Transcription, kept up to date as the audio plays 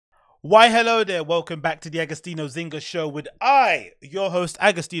Why, hello there. Welcome back to the AgostinhoZinga show with your host,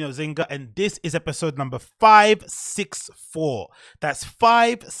 AgostinhoZinga, and this is episode number 564. That's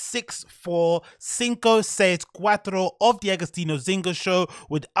 564, Cinco, Seis, Cuatro of the AgostinhoZinga show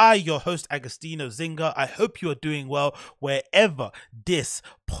with your host, AgostinhoZinga. I hope you are doing well wherever this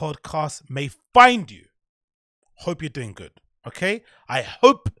podcast may find you. Hope you're doing good, okay? I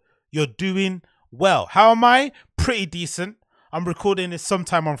hope you're doing well. How am I? Pretty decent. I'm recording this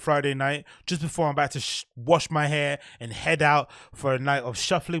sometime on Friday night, just before I'm about to wash my hair and head out for a night of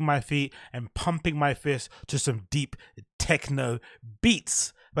shuffling my feet and pumping my fist to some deep techno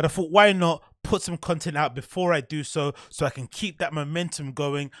beats. But I thought, why not put some content out before I do so I can keep that momentum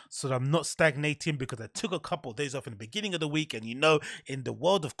going, so that I'm not stagnating, because I took a couple of days off in the beginning of the week, and in the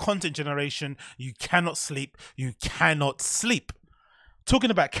world of content generation, you cannot sleep. You cannot sleep.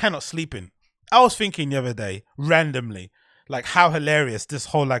 Talking about cannot sleeping, I was thinking the other day, randomly, like how hilarious this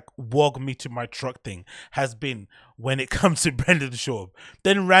whole like walk me to my truck thing has been when it comes to Brendan Schaub.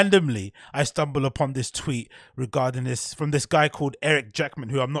 Then randomly I stumble upon this tweet regarding this from this guy called Erick Jackman,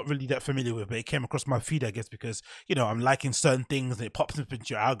 who I'm not really that familiar with, but it came across my feed, I guess, because, I'm liking certain things and it pops up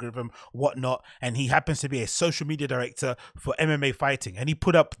into your algorithm, whatnot. And he happens to be a social media director for MMA fighting. And he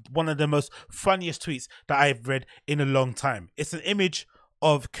put up one of the most funniest tweets that I've read in a long time. It's an image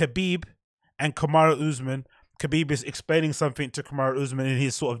of Khabib and Kamaru Usman. Khabib is explaining something to Kamaru Usman in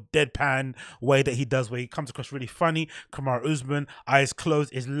his sort of deadpan way that he does, where he comes across really funny. Kamaru Usman, eyes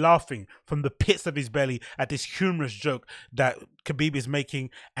closed, is laughing from the pits of his belly at this humorous joke that Khabib is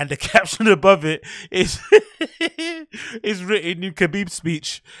making, and the caption above it is is written in Khabib's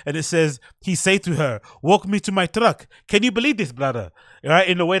speech, and it says, he say to her, "Walk me to my truck. Can you believe this, brother?" Right,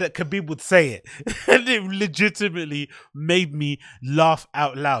 in the way that Khabib would say it. And it legitimately made me laugh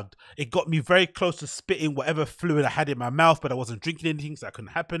out loud. It got me very close to spitting whatever fluid I had in my mouth, but I wasn't drinking anything, so that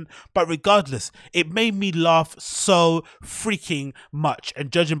couldn't happen. But regardless, it made me laugh so freaking much,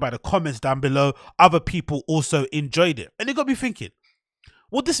 and judging by the comments down below, other people also enjoyed it. And it got me thinking,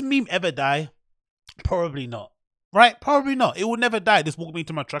 will this meme ever die? Probably not. Right? Probably not. It will never die, this walk me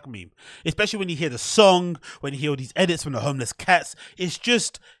to my truck meme. Especially when you hear the song, when you hear all these edits from the homeless cats. It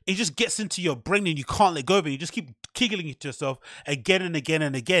just gets into your brain and you can't let go of it. You just keep giggling it to yourself again and again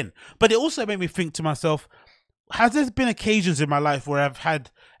and again. But it also made me think to myself, has there been occasions in my life where I've had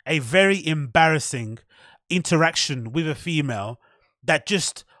a very embarrassing interaction with a female that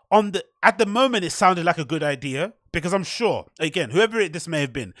just at the moment it sounded like a good idea? Because I'm sure, again, whoever this may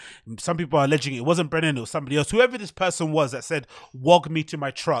have been, some people are alleging it wasn't Brennan, it was somebody else. Whoever this person was that said, "Walk me to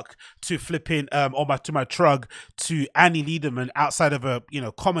my truck," to flipping, to my truck, to Annie Lederman outside of a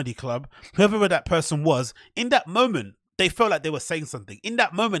comedy club. Whoever that person was, in that moment, they felt like they were saying something. In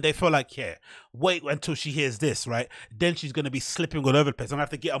that moment, they felt like, yeah, wait until she hears this, right? Then she's going to be slipping all over the place. I'm going to have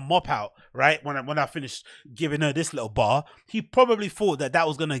to get a mop out, right? When I finish giving her this little bar. He probably thought that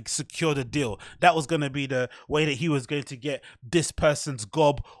was going to secure the deal. That was going to be the way that he was going to get this person's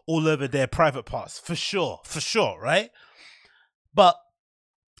gob all over their private parts. For sure, right? But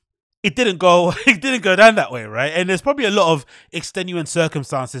it didn't go down that way, right? And there's probably a lot of extenuant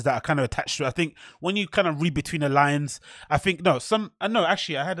circumstances that are kind of attached to it. I think when you kind of read between the lines, I had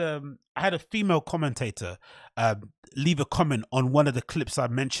a female commentator leave a comment on one of the clips I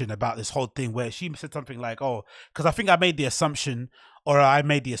mentioned about this whole thing, where she said something like, "Oh, because I think I made the assumption, or I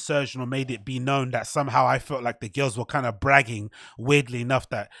made the assertion, or made it be known that somehow I felt like the girls were kind of bragging, weirdly enough,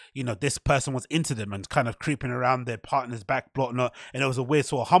 that this person was into them and kind of creeping around their partner's back, whatnot, and it was a weird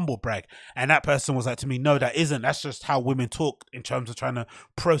sort of humble brag." And that person was like to me, "No, that isn't. That's just how women talk in terms of trying to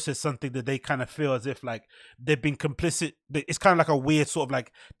process something that they kind of feel as if like they've been complicit. It's kind of like a weird sort of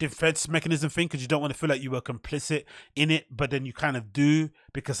like defense mechanism thing, because you don't want to feel like you were complicit in it, but then you kind of do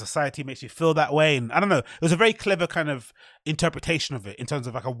because society makes you feel that way." And I don't know, it was a very clever kind of interpretation of it in terms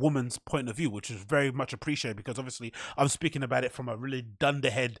of like a woman's point of view, which is very much appreciated, because obviously I'm speaking about it from a really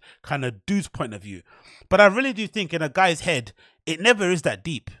dunderhead kind of dude's point of view. But I really do think in a guy's head, it never is that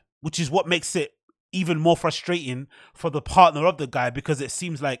deep, which is what makes it even more frustrating for the partner of the guy, because it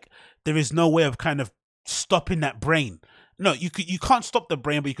seems like there is no way of kind of stopping that brain. No, you can't stop the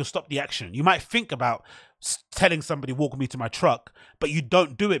brain, but you can stop the action. You might think about telling somebody, "Walk me to my truck," but you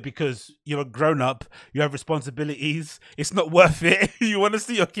don't do it because you're a grown-up, you have responsibilities, it's not worth it, you want to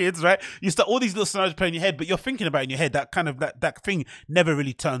see your kids, right? You start all these little scenarios playing in your head, but you're thinking about it in your head. That kind of that thing never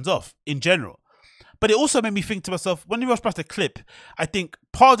really turns off in general. But it also made me think to myself, when you watch past the clip, I think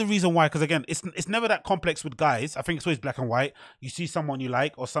part of the reason why, because again, it's never that complex with guys. I think it's always black and white. You see someone you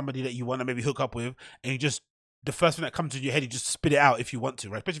like, or somebody that you want to maybe hook up with, and you just the first thing that comes in your head, you just spit it out if you want to,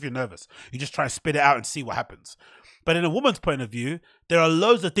 right? Especially if you're nervous. You just try to spit it out and see what happens. But in a woman's point of view, there are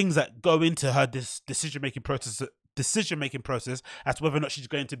loads of things that go into her decision-making process as to whether or not she's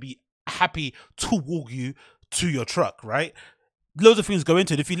going to be happy to walk you to your truck, right? Loads of things go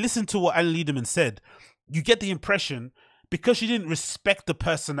into it. If you listen to what Alan Liederman said, you get the impression, because she didn't respect the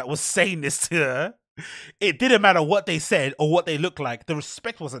person that was saying this to her, it didn't matter what they said or what they looked like. The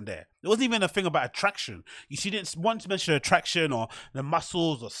respect wasn't there. It wasn't even a thing about attraction. She didn't want to mention attraction or the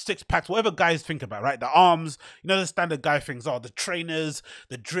muscles or six packs, whatever guys think about, right? The arms, the standard guy things are the trainers,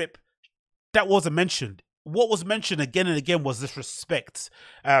 the drip. That wasn't mentioned. What was mentioned again and again was this respect.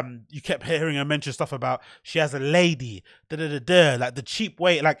 You kept hearing her mention stuff about she has a lady, like the cheap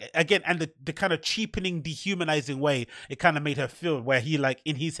way, like again, and the kind of cheapening, dehumanizing way it kind of made her feel, where he, like,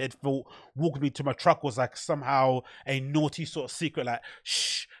 in his head thought walking me to my truck was like somehow a naughty sort of secret, like,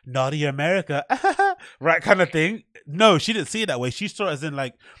 shh, naughty America, right, kind of thing. No, she didn't see it that way. She saw it as in,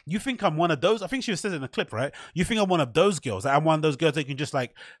 like, you think I'm one of those? I think she said it in the clip, right? You think I'm one of those girls? I'm one of those girls that can just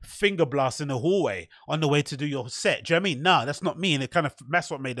like finger blast in the hallway on the way to do your set. Do you know what I mean? Nah, that's not me. And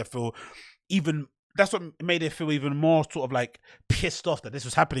that's what made her feel even more sort of like pissed off that this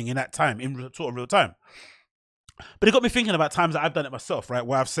was happening in that time, in sort of real time. But it got me thinking about times that I've done it myself, right?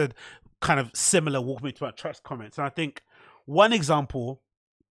 Where I've said kind of similar walk me to my truck comments. And I think one example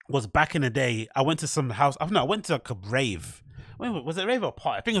was back in the day. I went to some house. I went to like a rave. Was it a rave or a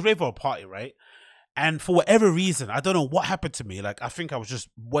party? I think it was a rave or a party, right? And for whatever reason, I don't know what happened to me. Like, I think I was just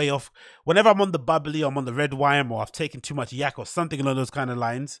way off. Whenever I'm on the bubbly, I'm on the red wine, or I've taken too much yak or something along those kind of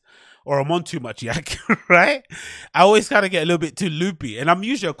lines, or I'm on too much yak, right? I always kind of get a little bit too loopy. And I'm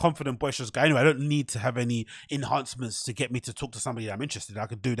usually a confident, boisterous guy anyway. I don't need to have any enhancements to get me to talk to somebody that I'm interested in. I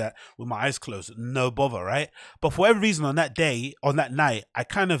could do that with my eyes closed, no bother, right? But for whatever reason, on that day, on that night,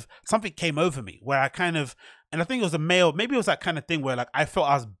 something came over me where and I think it was a male, maybe it was that kind of thing where, like, I felt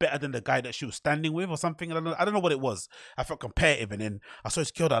I was better than the guy that she was standing with or something. I don't know what it was. I felt competitive, and then I saw this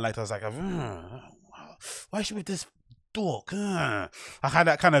girl that I liked. I was like, why is she with this dork? I had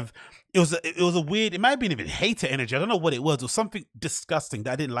that kind of, it was a weird, it might have been even hater energy. I don't know what it was. It was something disgusting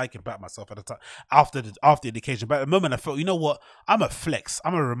that I didn't like about myself at the time, after the occasion. But at the moment I felt, you know what? I'm a flex.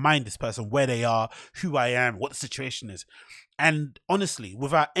 I'm going to remind this person where they are, who I am, what the situation is. And honestly,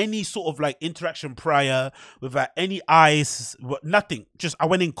 without any sort of like interaction prior, without any eyes, nothing, just I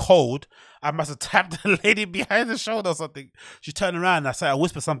went in cold. I must have tapped the lady behind the shoulder or something. She turned around and I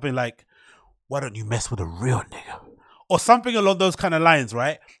whispered something like, "Why don't you mess with a real nigga?" Or something along those kind of lines,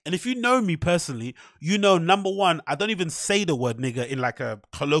 right? And if you know me personally, you know, number one, I don't even say the word nigga in like a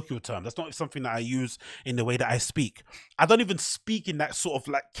colloquial term. That's not something that I use in the way that I speak. I don't even speak in that sort of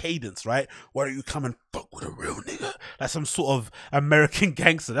like cadence, right? Why don't you come and fuck with a real nigga? Like some sort of American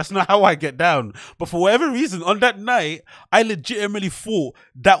gangster. That's not how I get down. But for whatever reason, on that night, I legitimately thought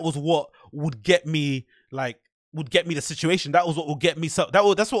that was what would get me, the situation. That was what would get me. I thought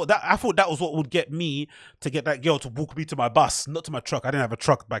that was what would get me to get that girl to walk me to my bus, not to my truck. I didn't have a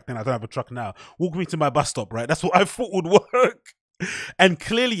truck back then. I don't have a truck now. Walk me to my bus stop, right? That's what I thought would work. And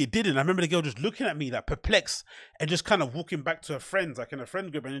clearly it didn't. I remember the girl just looking at me like perplexed and just kind of walking back to her friends, like in a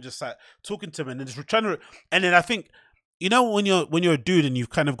friend group, and then just like talking to them and then just trying to. And then I think, you know, when you're a dude and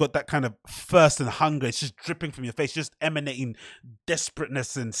you've kind of got that kind of thirst and hunger, it's just dripping from your face, just emanating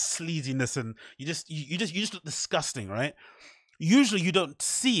desperateness and sleaziness, and you just look disgusting, right? Usually you don't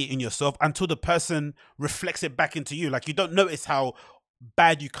see it in yourself until the person reflects it back into you. Like, you don't notice how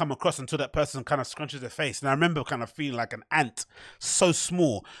bad you come across until that person kind of scrunches their face. And I remember kind of feeling like an ant, so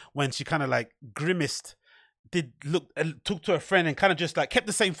small, when she kind of like grimaced, talked to a friend and kind of just like kept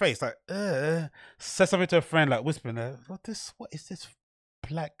the same face, like said something to a friend, like whispering, what is this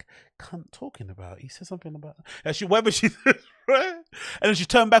black cunt talking about? He said something about, and right? And then she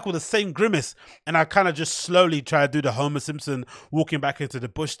turned back with the same grimace, and I kind of just slowly try to do the Homer Simpson walking back into the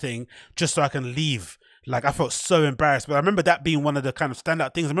bush thing just so I can leave. Like, I felt so embarrassed. But I remember that being one of the kind of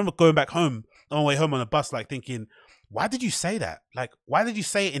standout things. I remember going back home on my way home on the bus, like thinking, why did you say that? Like, why did you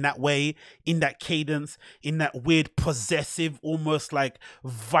say it in that way, in that cadence, in that weird possessive, almost like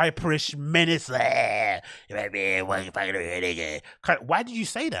viperish menace? Why did you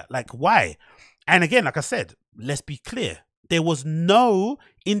say that? Like, why? And again, like I said, let's be clear. There was no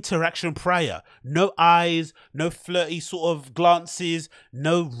interaction prior. No eyes, no flirty sort of glances,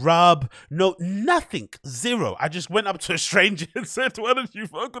 no rub, no nothing. Zero. I just went up to a stranger and said, "Why don't you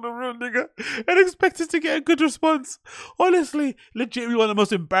fuck with a real nigga?" and expected to get a good response. Honestly, legitimately one of the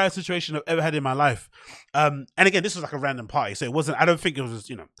most embarrassing situations I've ever had in my life. And again, this was like a random party, so it wasn't, I don't think it was,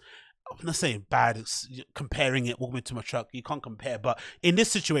 you know, I'm not saying bad, it's comparing it, walking into my truck, you can't compare. But in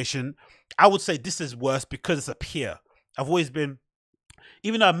this situation, I would say this is worse because it's a peer. I've always been,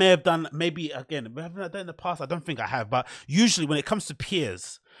 even though I may have done, maybe again, haven't I done in the past? I don't think I have. But usually when it comes to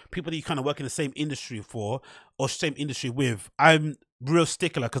peers, people that you kind of work in the same industry for or same industry with, I'm real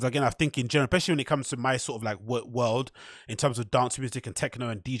stickler because again, I think in general, especially when it comes to my sort of like world in terms of dance music and techno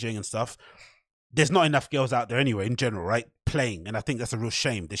and DJing and stuff, there's not enough girls out there anyway in general, right? Playing. And I think that's a real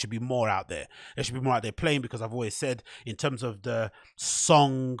shame. There should be more out there. There should be more out there playing because I've always said in terms of the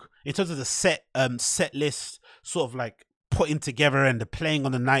song, in terms of the set list, sort of like putting together and the playing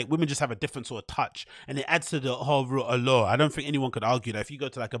on the night, women just have a different sort of touch and it adds to the whole allure. I don't think anyone could argue that if you go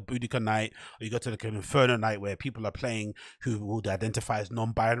to like a Boudica night or you go to like an Inferno night where people are playing who would identify as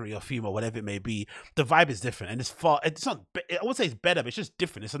non-binary or female, whatever it may be, the vibe is different and it's not, I would say it's better, but it's just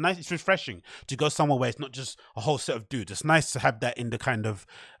different. It's refreshing to go somewhere where it's not just a whole set of dudes. It's nice to have that in the kind of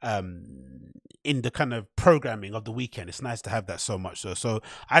programming of the weekend. It's nice to have that so much so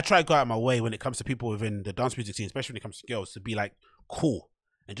I try to go out of my way when it comes to people within the dance music scene, especially when it comes to girls, to be like cool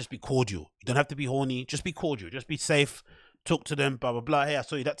and just be cordial. You don't have to be horny, just be cordial, just be safe, talk to them, blah blah blah. Hey, I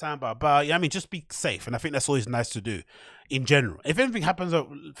saw you that time, blah blah. Yeah, I mean, just be safe. And I think that's always nice to do in general. If anything happens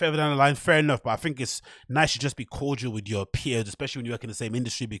further down the line, fair enough, but I think it's nice to just be cordial with your peers, especially when you work in the same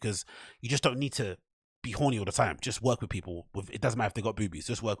industry, because you just don't need to be horny all the time. Just work with people. It doesn't matter if they got boobies,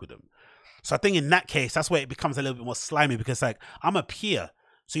 just work with them. So I think in that case, that's where it becomes a little bit more slimy, because like, I'm a peer,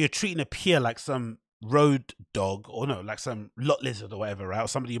 so you're treating a peer like some road dog, or no, like some lot lizard or whatever, right? Or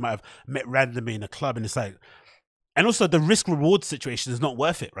somebody you might have met randomly in a club, and it's like, and also the risk reward situation is not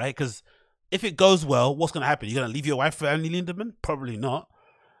worth it, right? Because if it goes well, what's going to happen? You're going to leave your wife for Annie Lindemann? Probably not.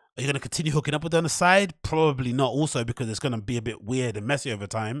 Are you going to continue hooking up with her on the side? Probably not, also because it's going to be a bit weird and messy over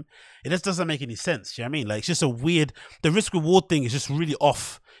time. It just doesn't make any sense, you know what I mean? Like, it's just a weird, the risk reward thing is just really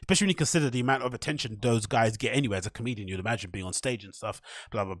off, especially when you consider the amount of attention those guys get anyway. As a comedian, you'd imagine, being on stage and stuff,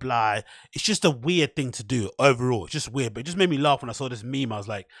 blah blah blah. It's just a weird thing to do overall. It's just weird, but it just made me laugh when I saw this meme. I was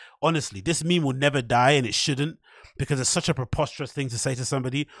like, honestly, this meme will never die, and it shouldn't, because it's such a preposterous thing to say to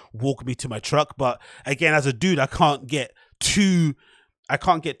somebody, walk me to my truck. But again, as a dude, I can't get too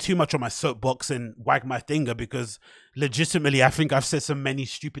much on my soapbox and wag my finger, because legitimately I think I've said so many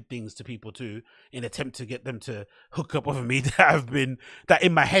stupid things to people too in attempt to get them to hook up with me that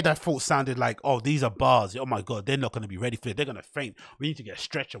in my head I thought sounded like, oh, these are bars. Oh my God, they're not going to be ready for it. They're going to faint. We need to get a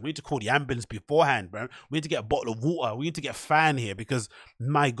stretcher. We need to call the ambulance beforehand, bro. We need to get a bottle of water. We need to get a fan here, because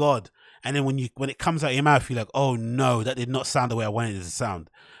my God. And then when it comes out of your mouth, you're like, oh no, that did not sound the way I wanted it to sound.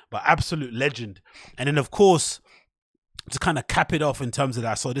 But absolute legend. And then of course, to kind of cap it off in terms of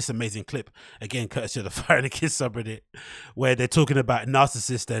that, I saw this amazing clip, again, courtesy of the Fire and the Kids subreddit, where they're talking about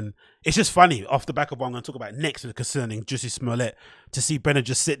narcissists, and it's just funny, off the back of what I'm going to talk about next concerning Jussie Smollett, to see Brendan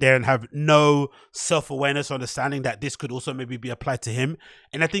just sit there and have no self-awareness or understanding that this could also maybe be applied to him.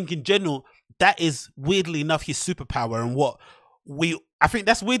 And I think in general, that is weirdly enough his superpower, and I think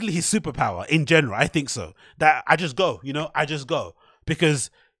that's weirdly his superpower in general. I think so. That I just go, because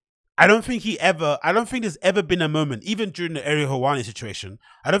I don't think there's ever been a moment, even during the Ariel Helwani situation,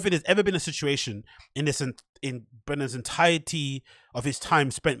 I don't think there's ever been a situation in Brendan's entirety of his time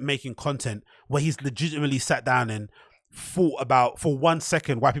spent making content where he's legitimately sat down and thought about for 1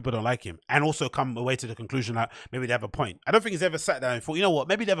 second why people don't like him, and also come away to the conclusion that maybe they have a point. I don't think he's ever sat down and thought, you know what,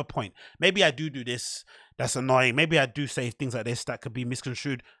 maybe they have a point. Maybe I do this, that's annoying. Maybe I do say things like this that could be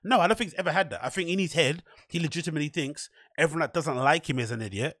misconstrued. No, I don't think he's ever had that. I think in his head, he legitimately thinks everyone that doesn't like him is an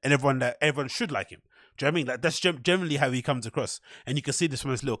idiot, and everyone should like him. Do you know what I mean? Like, that's generally how he comes across. And you can see this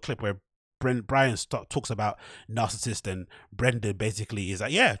from this little clip where Brian talks about narcissist, and Brendan basically is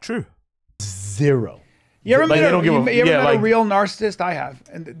like, yeah, true. Zero. You ever met a real narcissist? I have,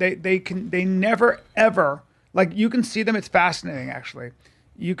 and they never ever, like, you can see them. It's fascinating, actually.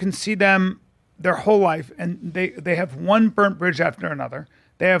 You can see them their whole life, and they have one burnt bridge after another.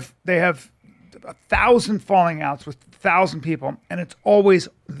 They have 1,000 falling outs with 1,000 people, and it's always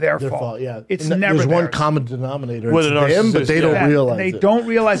their fault. Yeah, it's never there's one common denominator. It's them, but they don't realize it. They don't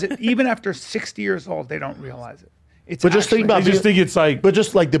realize it. Even after 60 years old, they don't realize it. It's but just think about, but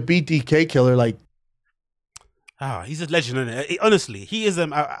just like the BTK killer, like. He's a legend, isn't it? Honestly, he is.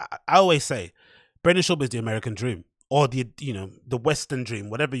 I always say, Brendan Schaub is the American dream, or the Western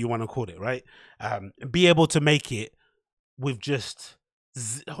dream, whatever you want to call it, right? Be able to make it with just,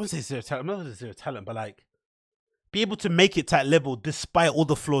 I wouldn't say zero talent. I'm not zero talent, but like, be able to make it to that level despite all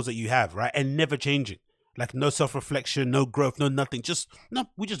the flaws that you have, right? And never changing, like no self-reflection, no growth, no nothing.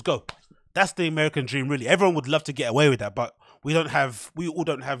 We just go. That's the American dream, really. Everyone would love to get away with that, but we all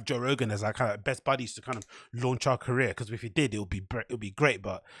don't have Joe Rogan as our kind of best buddies to kind of launch our career. Because if we did, it would be great.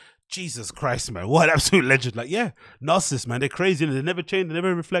 But Jesus Christ, man, what an absolute legend. Like, yeah, narcissists, man, they're crazy, and they never change, they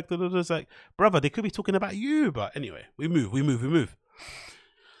never reflect. It's like, brother, they could be talking about you. But anyway, we move.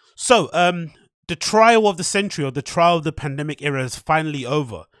 So, the trial of the century, or the trial of the pandemic era, is finally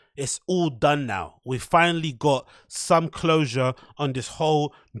over. It's all done now. We finally got some closure on this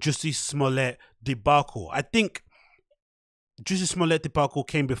whole Jussie Smollett debacle. I think Jussie Smollett debacle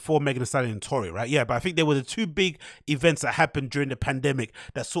came before Megan Thee Stallion and Tory, right? Yeah, but I think there were the two big events that happened during the pandemic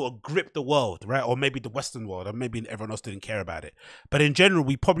that sort of gripped the world, right? Or maybe the Western world, or maybe everyone else didn't care about it. But in general,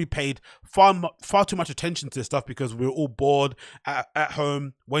 we probably paid far too much attention to this stuff because we were all bored at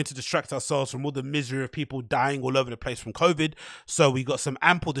home, wanting to distract ourselves from all the misery of people dying all over the place from COVID. So we got some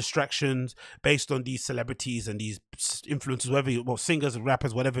ample distractions based on these celebrities and these influencers, singers and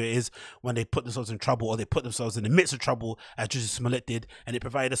rappers, whatever it is, when they put themselves in trouble or they put themselves in the midst of trouble, as Jussie Smollett did, and it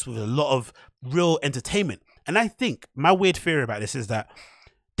provided us with a lot of real entertainment. And I think my weird theory about this is that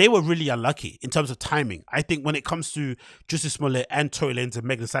they were really unlucky in terms of timing. I think when it comes to Jussie Smollett and Tory Lanez and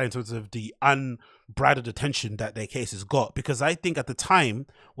Megan Thee Stallion in terms of the unbridled attention that their cases got, because I think at the time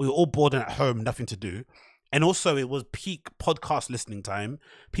we were all bored and at home, nothing to do. And also it was peak podcast listening time.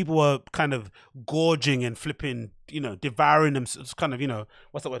 People were kind of gorging and flipping, devouring them. It's kind of,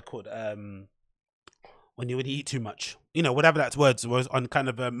 what's that word called? When you eat too much, whatever that word was, on kind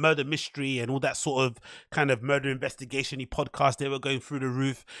of a murder mystery and all that sort of kind of murder investigation-y podcast. They were going through the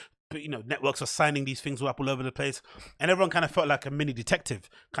roof. But, networks are signing these things up all over the place. And everyone kind of felt like a mini detective,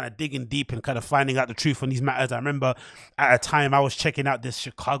 kind of digging deep and kind of finding out the truth on these matters. I remember at a time I was checking out this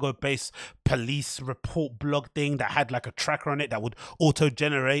Chicago-based police report blog thing that had like a tracker on it that would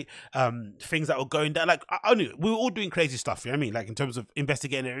auto-generate things that were going down. Like, I knew we were all doing crazy stuff, you know what I mean? Like, in terms of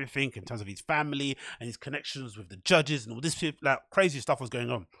investigating everything, in terms of his family and his connections with the judges and all this, like, crazy stuff was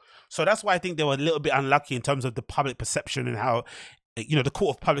going on. So that's why I think they were a little bit unlucky in terms of the public perception and how, the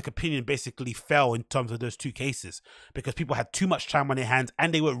court of public opinion basically fell in terms of those two cases, because people had too much time on their hands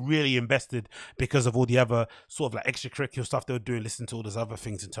and they were really invested because of all the other sort of like extracurricular stuff they were doing, listening to all those other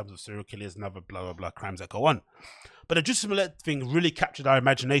things in terms of serial killers and other blah, blah, blah crimes that go on. But the Jussie Smollett thing really captured our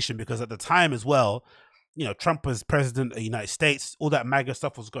imagination because at the time as well, Trump was president of the United States, all that MAGA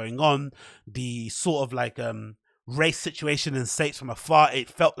stuff was going on, the sort of like, race situation in states from afar, it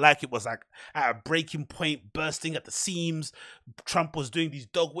felt like it was like at a breaking point, bursting at the seams. Trump was doing these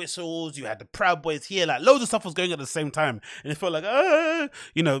dog whistles, you had the Proud Boys here, like loads of stuff was going on at the same time, and it felt like I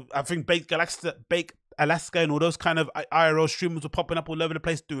think Baked Alaska and all those kind of IRL streamers were popping up all over the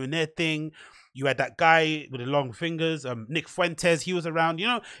place doing their thing. You had that guy with the long fingers, Nick Fuentes, he was around.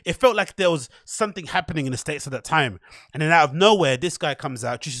 It felt like there was something happening in the States at that time. And then out of nowhere, this guy comes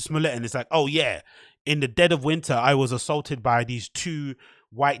out, Jussie Smollett, and it's like, oh yeah, in the dead of winter, I was assaulted by these two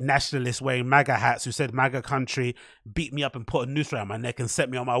white nationalists wearing MAGA hats who said MAGA country, beat me up and put a noose around my neck and set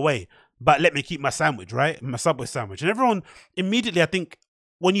me on my way. But let me keep my sandwich, right? My Subway sandwich. And everyone immediately, I think,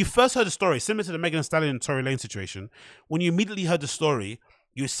 when you first heard the story, similar to the Megan Thee Stallion and Tory Lanez situation, when you immediately heard the story,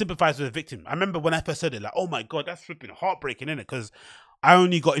 you sympathize with the victim. I remember when I first heard it, like, oh my God, that's flipping heartbreaking, isn't it? Because I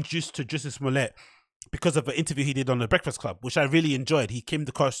only got introduced to Jussie Smollett because of an interview he did on the Breakfast Club, which I really enjoyed. He came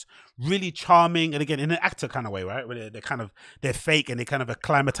across really charming, and again, in an actor kind of way, right? Where they're fake and they kind of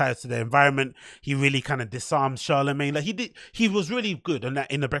acclimatize to their environment. He really kind of disarmed Charlemagne. Like he was really good on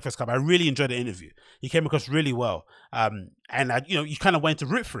that in the Breakfast Club. I really enjoyed the interview. He came across really well. And you kind of went to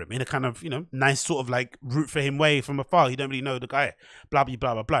root for him in a kind of, nice sort of like root for him way from afar. You don't really know the guy, blah, blah,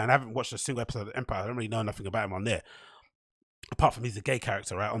 blah, blah, blah. And I haven't watched a single episode of Empire. I don't really know nothing about him on there. Apart from he's a gay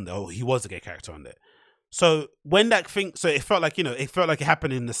character, right? On there. Oh, he was a gay character on there. So when that thing, so it felt like, it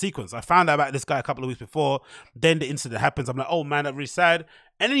happened in the sequence. I found out about this guy a couple of weeks before, then the incident happens. I'm like, oh man, that's really sad.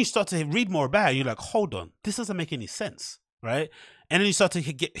 And then you start to read more about it. You're like, hold on, this doesn't make any sense, right? And then you start to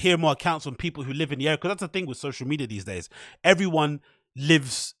hear more accounts from people who live in the area. Because that's the thing with social media these days. Everyone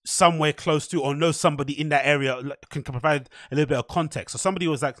lives somewhere close to or knows somebody in that area, can provide a little bit of context. So somebody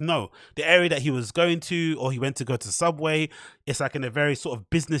was like, no, the area that he was going to, or he went to go to Subway, it's like in a very sort of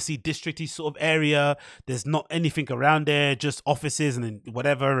businessy, districty sort of area. There's not anything around there, just offices and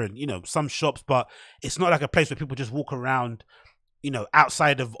whatever, and some shops, but it's not like a place where people just walk around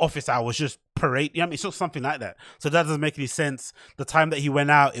outside of office hours, just parade. It's not something like that. So that doesn't make any sense. The time that he went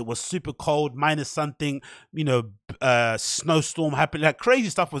out, it was super cold, minus something, snowstorm happened. Like crazy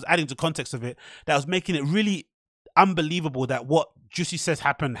stuff was adding to context of it that was making it really unbelievable that what Jussie says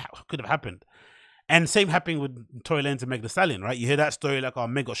happened could have happened. And same happening with Tory Lanez and Megan Thee Stallion, right? You hear that story like, oh,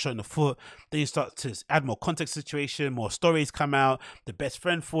 Meg got shot in the foot. Then you start to add more context situation, more stories come out. The best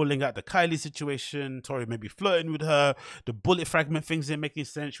friend falling out, the Kylie situation, Tory maybe flirting with her, the bullet fragment things didn't make any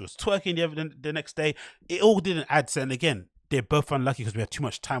sense. She was twerking the next day. It all didn't add sense. And again, they're both unlucky because we had too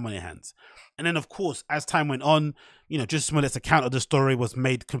much time on their hands. And then, of course, as time went on, you know, Jussie Smollett's account of the story was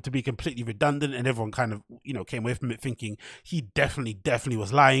made to be completely redundant, and everyone kind of, you know, came away from it thinking he definitely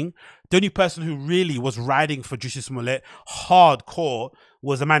was lying. The only person who really was riding for Jussie Smollett hardcore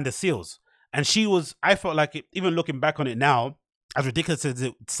was Amanda Seales. And she was, I felt like, it, even looking back on it now, as ridiculous as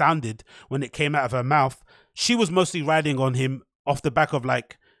it sounded when it came out of her mouth, she was mostly riding on him off the back of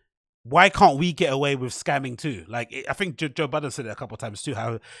like, why can't we get away with scamming too? Like, I think Joe Budden said it a couple of times too,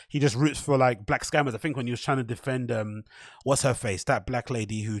 how he just roots for like black scammers. I think when he was trying to defend, what's her face? That black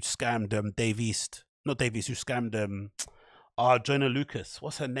lady who scammed Dave East. Not Dave East, who scammed Joyner Lucas.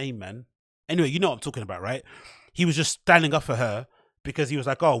 What's her name, man? Anyway, you know what I'm talking about, right? He was just standing up for her because he was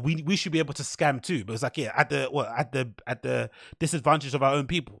like, oh, we should be able to scam too. But it's like, yeah, at the disadvantage of our own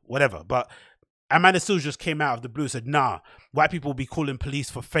people, whatever. But Amanda Seales just came out of the blue and said, nah, white people will be calling police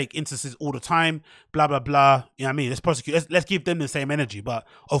for fake instances all the time, blah, blah, blah. You know what I mean? Let's prosecute. Let's give them the same energy. But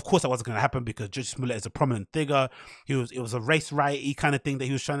of course that wasn't going to happen because Jussie Smollett is a prominent figure. It was a race riot-y kind of thing that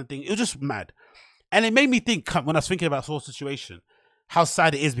he was trying to think. It was just mad. And it made me think, when I was thinking about this whole situation, how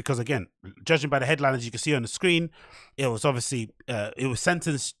sad it is because, again, judging by the headline, as you can see on the screen, it was obviously, it was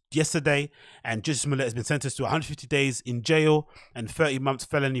sentenced yesterday, and Jussie Smollett has been sentenced to 150 days in jail and 30 months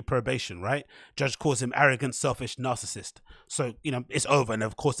felony probation, right? Judge calls him arrogant, selfish, narcissist. So, you know, it's over. And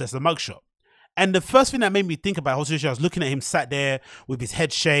of course, there's the mugshot. And the first thing that made me think about the whole situation, I was looking at him sat there with his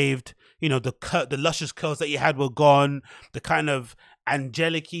head shaved, you know, the luscious curls that he had were gone, the kind of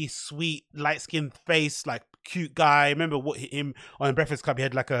angelic-y, sweet, light-skinned face, like, cute guy. I remember him on Breakfast Club. He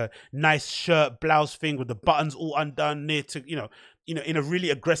had like a nice shirt, blouse thing with the buttons all undone, near to, you know, in a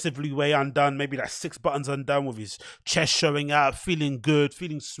really aggressively way undone, maybe like 6 buttons undone, with his chest showing out, feeling good,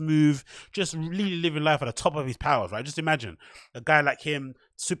 feeling smooth, just really living life at the top of his powers, right? Just imagine a guy like him,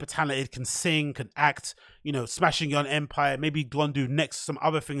 super talented, can sing, can act, you know, smashing your empire, maybe going to do next some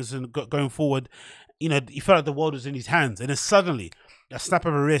other things and going forward. You know, he felt like the world was in his hands, and then suddenly, a snap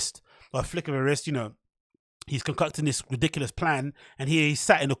of a wrist or a flick of a wrist, you know, he's concocting this ridiculous plan, and he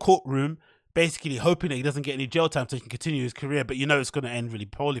sat in a courtroom basically hoping that he doesn't get any jail time so he can continue his career, but you know it's going to end really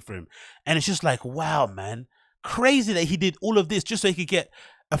poorly for him. And it's just like, wow, man, crazy that he did all of this just so he could get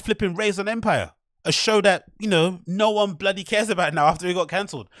a flipping raise on Empire, a show that, you know, no one bloody cares about now after he got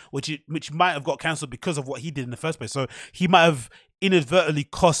cancelled, which might have got cancelled because of what he did in the first place. So he might have inadvertently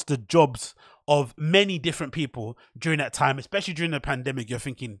cost the jobs of many different people during that time, especially during the pandemic. You're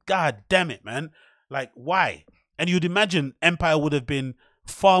thinking, God damn it, man. Like, why? And you'd imagine Empire would have been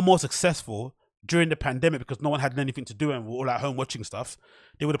far more successful during the pandemic because no one had anything to do and we're all at home watching stuff.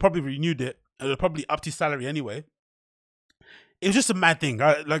 They would have probably renewed it and would have probably upped his salary anyway. It was just a mad thing,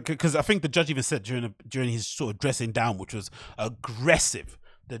 right? Like, because I think the judge even said during his sort of dressing down, which was aggressive,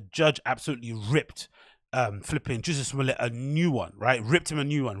 the judge absolutely ripped flipping Jussie Smollett a new one, right? Ripped him a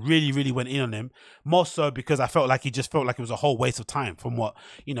new one. Really went in on him. More so because I felt like he just felt like it was a whole waste of time from what,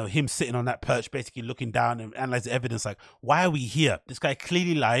 you know, him sitting on that perch, basically looking down and analyzing evidence. Like, why are we here? This guy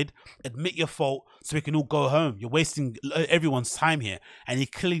clearly lied. Admit your fault so we can all go home. You're wasting everyone's time here. And he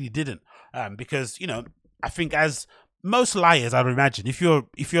clearly didn't. Because, you know, I think as most liars, I would imagine, if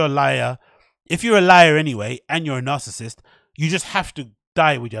you're a liar anyway, and you're a narcissist, you just have to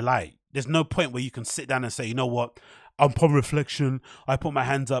die with your lie. There's no point where you can sit down and say, you know what, upon reflection, I put my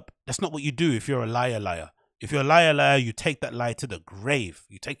hands up. That's not what you do if you're a liar. If you're a liar, you take that lie to the grave.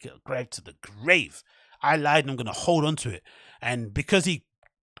 You take your grave to the grave. I lied and I'm going to hold on to it. And because he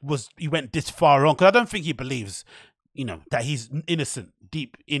went this far on, because I don't think he believes, you know, that he's innocent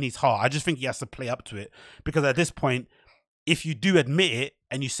deep in his heart. I just think he has to play up to it. Because at this point, if you do admit it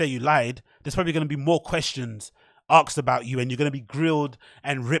and you say you lied, there's probably going to be more questions asked about you, and you're going to be grilled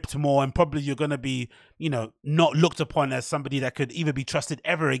and ripped more, and probably you're going to be, you know, not looked upon as somebody that could either be trusted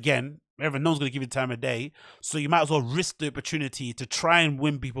ever again. No one's going to give you the time of day. So you might as well risk the opportunity to try and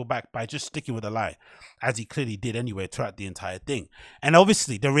win people back by just sticking with a lie, as he clearly did anyway throughout the entire thing. And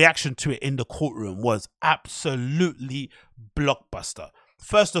obviously the reaction to it in the courtroom was absolutely blockbuster.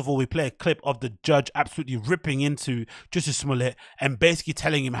 First of all, we play a clip of the judge absolutely ripping into Jussie Smollett and basically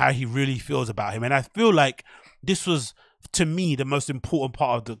telling him how he really feels about him. And I feel like this was, to me, the most important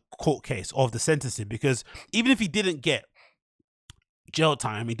part of the court case, of the sentencing, because even if he didn't get jail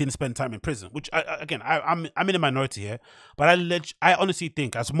time, he didn't spend time in prison, which I'm in a minority here, but I honestly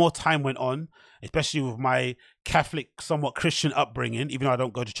think as more time went on, especially with my Catholic, somewhat Christian upbringing, even though I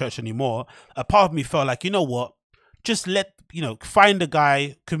don't go to church anymore, a part of me felt like, you know what, just find a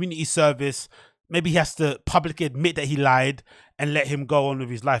guy, community service, maybe he has to publicly admit that he lied and let him go on with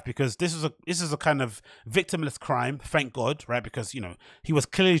his life, because this is a kind of victimless crime, thank God, right? Because, you know, he was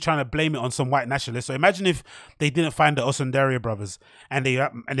clearly trying to blame it on some white nationalists. So imagine if they didn't find the Osundaria brothers and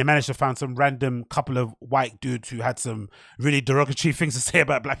they managed to find some random couple of white dudes who had some really derogatory things to say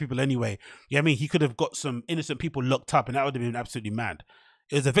about black people anyway. Yeah, I mean, he could have got some innocent people locked up, and that would have been absolutely mad.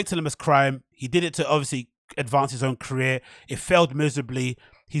 It was a victimless crime. He did it to obviously advance his own career. It failed miserably.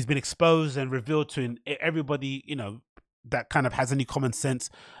 He's been exposed and revealed to everybody, you know, that kind of has any common sense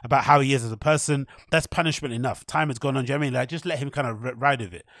about how he is as a person. That's punishment enough. Time has gone on. Do you know what I mean? Like, just let him kind of ride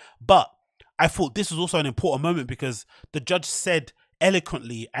with it. But I thought this was also an important moment because the judge said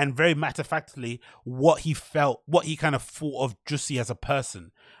eloquently and very matter-of-factly what he felt, what he kind of thought of Jussie as a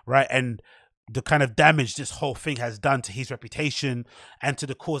person, right? And the kind of damage this whole thing has done to his reputation and to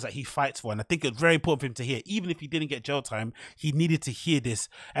the cause that he fights for. And I think it's very important for him to hear. Even if he didn't get jail time, he needed to hear this.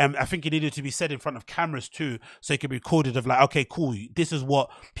 And I think it needed to be said in front of cameras too, so it could be recorded of like, okay, cool, this is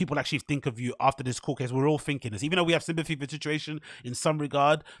what people actually think of you after this court case. We're all thinking this. Even though we have sympathy for the situation in some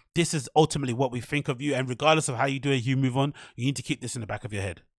regard, this is ultimately what we think of you. And regardless of how you do it, you move on, you need to keep this in the back of your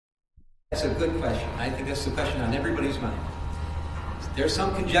head. That's a good question. I think that's the question on everybody's mind. There's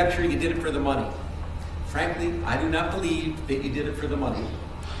some conjecture you did it for the money. Frankly, I do not believe that you did it for the money.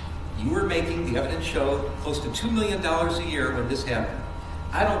 You were making, the evidence showed, close to $2 million a year when this happened.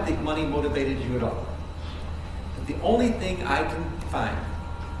 I don't think money motivated you at all. But the only thing I can find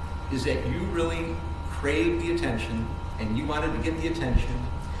is that you really craved the attention and you wanted to get the attention,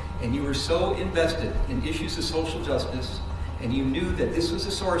 and you were so invested in issues of social justice, and you knew that this was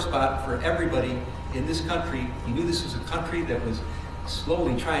a sore spot for everybody in this country. You knew this was a country that was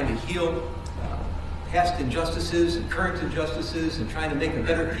slowly trying to heal past injustices and current injustices and trying to make a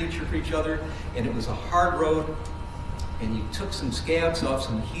better future for each other. And it was a hard road. And you took some scabs off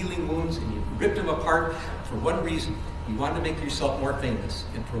some healing wounds and you ripped them apart for one reason. You wanted to make yourself more famous.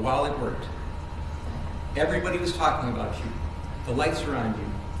 And for a while it worked. Everybody was talking about you. The lights were on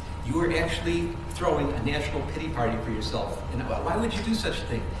you. You were actually throwing a national pity party for yourself. And why would you do such a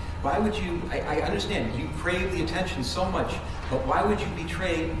thing? Why would you, I understand, you crave the attention so much, but why would you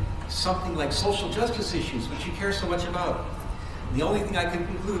betray something like social justice issues, which you care so much about? And the only thing I can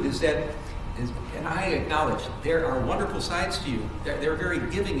conclude is that, and I acknowledge, there are wonderful sides to you. There are very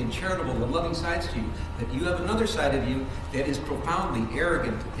giving and charitable and loving sides to you, but you have another side of you that is profoundly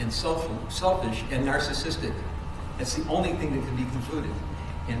arrogant and selfish and narcissistic. That's the only thing that can be concluded.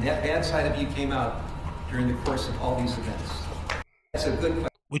 And that bad side of you came out during the course of all these events. That's a good question.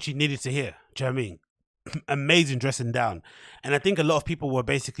 Which he needed to hear. Do you know what I mean? Amazing dressing down. And I think a lot of people were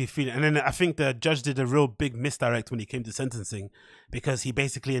basically feeling, and then I think the judge did a real big misdirect when he came to sentencing, because he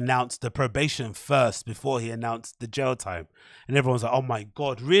basically announced the probation first before he announced the jail time. And everyone's like, oh my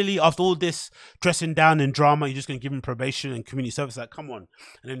God, really? After all this dressing down and drama, you're just going to give him probation and community service? Like, come on.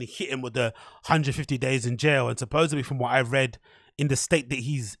 And then he hit him with the 150 days in jail. And supposedly, from what I read, in the state that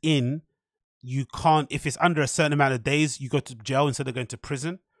he's in, you can't, if it's under a certain amount of days, you go to jail instead of going to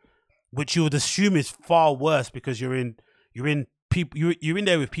prison, which you would assume is far worse because you're in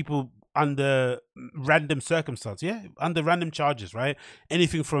there with people under random circumstances, yeah, under random charges, right?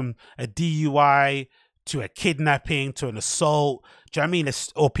 Anything from a DUI to a kidnapping to an assault. Do you know what I mean?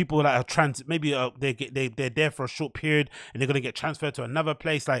 Or people that are maybe they're there for a short period and they're going to get transferred to another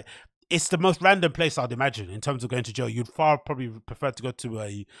place. Like, it's the most random place I'd imagine in terms of going to jail. You'd far probably prefer to go to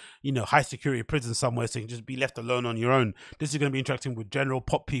a, you know, high security prison somewhere so you can just be left alone on your own. This is going to be interacting with general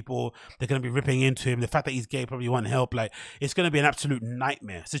pop people. They're going to be ripping into him. The fact that he's gay probably won't help. Like, it's going to be an absolute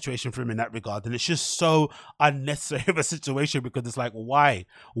nightmare situation for him in that regard. And it's just so unnecessary of a situation because it's like, why?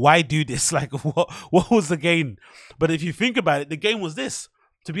 Why do this? Like, what was the gain? But if you think about it, the gain was this.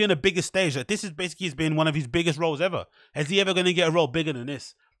 To be on the biggest stage. Like, this is basically has been one of his biggest roles ever. Is he ever going to get a role bigger than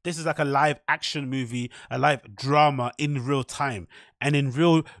this? This is like a live action movie, a live drama in real time and in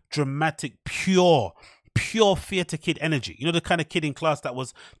real dramatic, pure theater kid energy. You know, the kind of kid in class that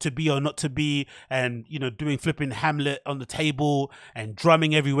was to be or not to be, and, you know, doing flipping Hamlet on the table and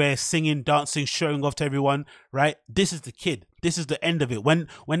drumming everywhere, singing, dancing, showing off to everyone, right? This is the kid. This is the end of it. When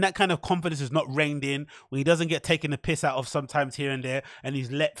that kind of confidence is not reined in, when he doesn't get taken the piss out of sometimes here and there, and he's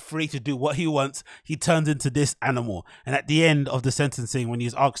let free to do what he wants, he turns into this animal. And at the end of the sentencing, when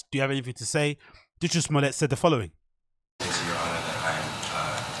he's asked, do you have anything to say? Jussie Smollett said the following. Your Honor, that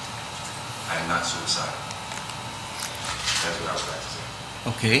I am not suicidal. That's what I was about to say.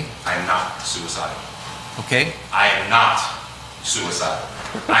 Okay. I am not suicidal. Okay. I am not suicidal.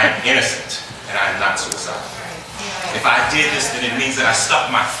 I am innocent, and I am not suicidal. If I did this, then it means that I stuck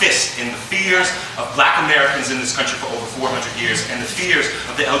my fist in the fears of Black Americans in this country for over 400 years and the fears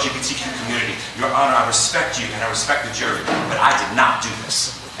of the LGBTQ community. Your Honor, I respect you and I respect the jury, but I did not do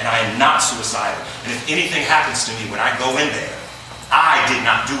this. And I am not suicidal. And if anything happens to me when I go in there, I did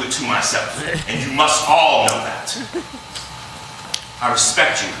not do it to myself. And you must all know that. I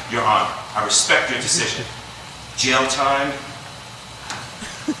respect you, Your Honor. I respect your decision. Jail time.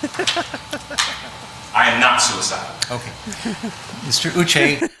 I am not suicidal. Okay. Mr.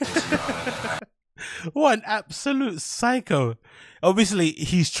 Uche. What an absolute psycho. Obviously,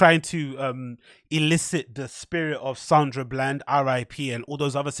 he's trying to elicit the spirit of Sandra Bland, R.I.P., and all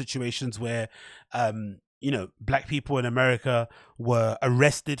those other situations where, you know, Black people in America were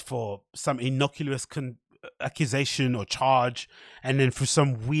arrested for some innocuous accusation or charge, and then for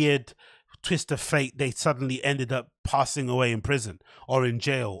some weird twist of fate, they suddenly ended up passing away in prison or in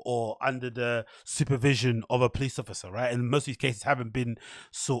jail or under the supervision of a police officer, right? And most of these cases haven't been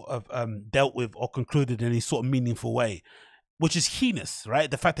sort of dealt with or concluded in any sort of meaningful way, which is heinous,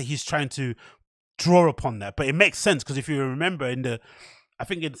 right? The fact that he's trying to draw upon that. But it makes sense because if you remember I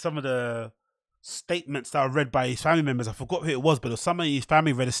think in some of the statements that are read by his family members, I forgot who it was, but some of his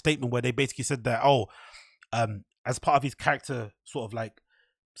family read a statement where they basically said that, as part of his character sort of like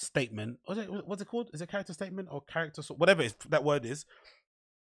statement, what's it called? Is it character statement or character, whatever that word is,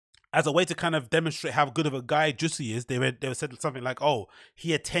 as a way to kind of demonstrate how good of a guy Jussie is, they said something like, oh,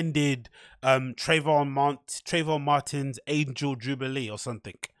 he attended Trayvon Martin's Angel Jubilee or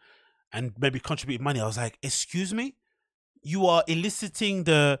something and maybe contributed money. I was like, excuse me? You are eliciting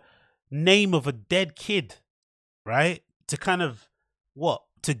the name of a dead kid, right? To kind of, what?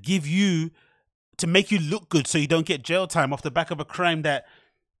 To make you look good so you don't get jail time off the back of a crime that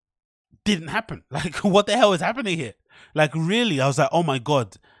didn't happen. Like, what the hell is happening here? Like, really? I was like, oh my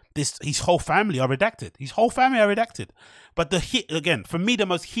God, his whole family are redacted. His whole family are redacted. But again, for me, the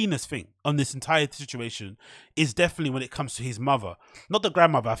most heinous thing on this entire situation is definitely when it comes to his mother. Not the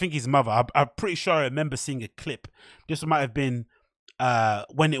grandmother, I think his mother. I'm pretty sure I remember seeing a clip. This might have been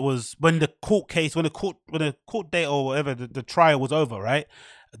when the court date or whatever, the trial was over, right?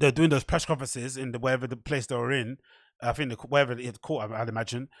 They're doing those press conferences in wherever the place they were in. I think wherever the court, I'd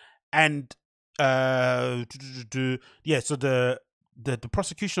imagine. And so the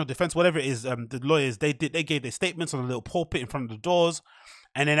prosecution or defense, whatever it is, the lawyers, they gave their statements on a little pulpit in front of the doors,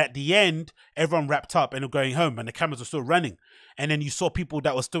 and then at the end, everyone wrapped up and were going home, and the cameras were still running. And then you saw people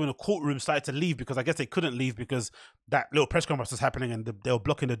that were still in the courtroom started to leave because I guess they couldn't leave because that little press conference was happening and they were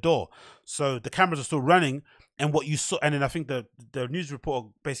blocking the door. So the cameras are still running, and what you saw, and then I think the news reporter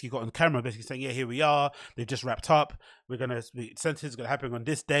basically got on camera basically saying, yeah, here we are, they've just wrapped up, sentence is gonna happen on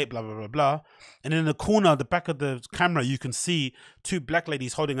this date, blah blah blah blah. And then in the corner, the back of the camera, you can see two Black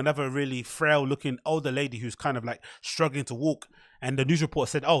ladies holding another really frail looking older lady who's kind of like struggling to walk. And the news reporter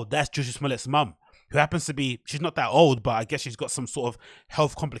said, oh, that's Jussie Smollett's mum, who happens to be, she's not that old, but I guess she's got some sort of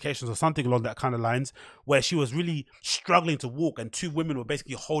health complications or something along that kind of lines, where she was really struggling to walk and two women were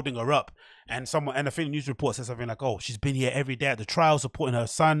basically holding her up. And I think the news report said something like, oh, she's been here every day at the trial supporting her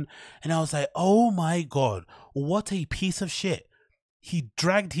son. And I was like, oh my God, what a piece of shit. He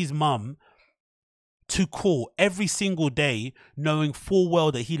dragged his mum to court every single day, knowing full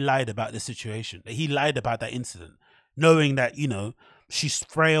well that he lied about the situation, that he lied about that incident, knowing that, you know, she's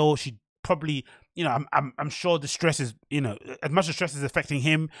frail, she probably, you know, I'm sure the stress is, you know, as much as stress is affecting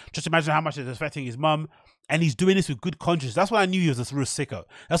him, just imagine how much it's affecting his mum. And he's doing this with good conscience. That's when I knew he was a real sicko.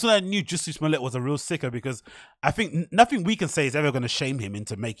 That's when I knew Jussie Smollett was a real sicko, because I think nothing we can say is ever going to shame him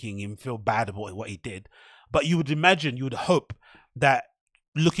into making him feel bad about what he did. But you would hope that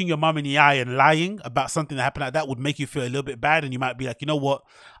looking your mum in the eye and lying about something that happened like that would make you feel a little bit bad. And you might be like, you know what?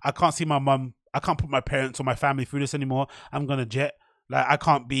 I can't see my mum. I can't put my parents or my family through this anymore. I'm going to jet. Like, I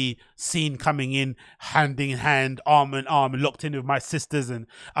can't be seen coming in hand in hand, arm in arm, and locked in with my sisters and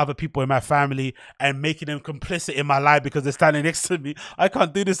other people in my family and making them complicit in my life because they're standing next to me. I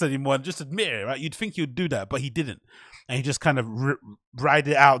can't do this anymore. And just admit it, right? You'd think he'd do that, but he didn't. And he just kind of ride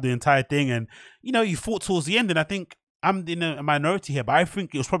it out, the entire thing. And, you know, he fought towards the end. And I think I'm in a minority here, but I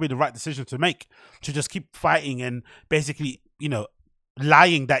think it was probably the right decision to make, to just keep fighting and basically, you know,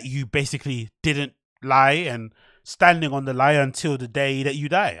 lying that you basically didn't lie and standing on the lie until the day that you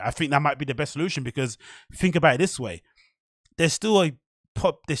die. I think that might be the best solution, because think about it this way. There's still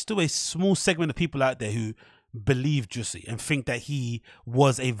a small segment of people out there who believe Jussie and think that he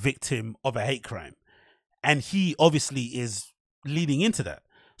was a victim of a hate crime. And he obviously is leading into that.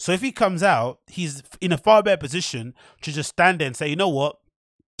 So if he comes out, he's in a far better position to just stand there and say, you know what?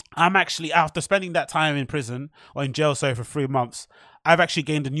 I'm actually, after spending that time in prison or in jail, sorry, for 3 months, I've actually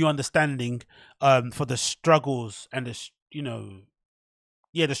gained a new understanding for the struggles and the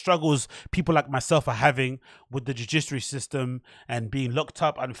struggles people like myself are having with the judiciary system and being locked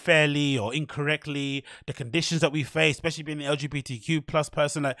up unfairly or incorrectly, the conditions that we face, especially being an LGBTQ plus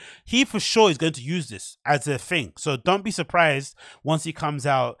person. Like, he for sure is going to use this as a thing. So don't be surprised once he comes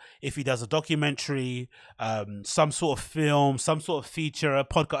out, if he does a documentary, some sort of film, some sort of feature, a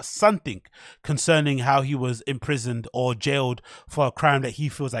podcast, something concerning how he was imprisoned or jailed for a crime that he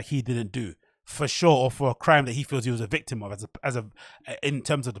feels like he didn't do. For sure, or for a crime that he feels he was a victim of, in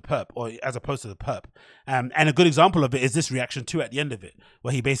terms of the perp, or as opposed to the perp. And a good example of it is this reaction too at the end of it,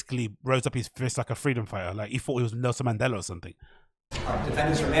 where he basically rose up his fist like a freedom fighter, like he thought he was Nelson Mandela or something.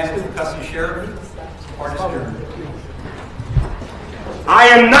 Defendants are asked for custody sheriff. Court is adjourned. I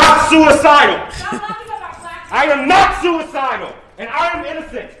am not suicidal. I am not suicidal, and I am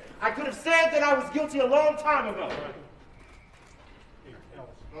innocent. I could have said that I was guilty a long time ago.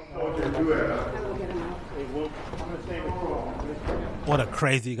 What a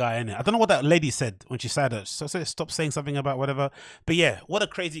crazy guy, innit? I don't know what that lady said when she said it. So stop saying something about whatever. But yeah, what a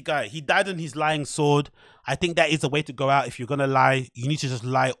crazy guy. He died on his lying sword. I think that is the way to go out. If you're gonna lie, you need to just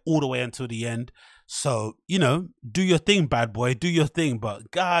lie all the way until the end. So, you know, do your thing, bad boy. Do your thing.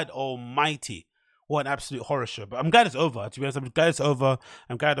 But God almighty, what an absolute horror show. But I'm glad it's over. To be honest, I'm glad it's over.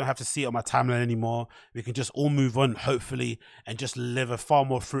 I'm glad I don't have to see it on my timeline anymore. We can just all move on, hopefully, and just live a far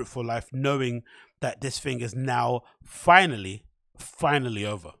more fruitful life, knowing that this thing is now finally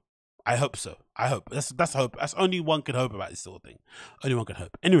over. I hope so. I hope. That's hope. That's only one can hope about this sort of thing. Only one can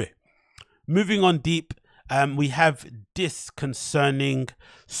hope. Anyway, moving on deep. We have this concerning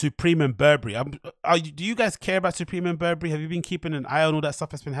Supreme and Burberry. Do you guys care about Supreme and Burberry? Have you been keeping an eye on all that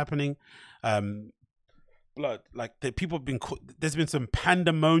stuff that's been happening? Like the people have been. There's been some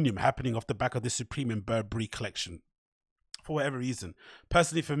pandemonium happening off the back of the Supreme and Burberry collection, for whatever reason.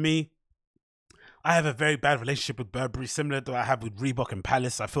 Personally, for me, I have a very bad relationship with Burberry, similar to what I have with Reebok and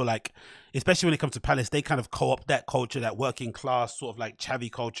Palace. I feel like, especially when it comes to Palace, they kind of co-opt that culture, that working class sort of like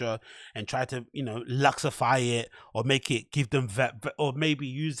chavvy culture, and try to, you know, luxify it or make it, give them or maybe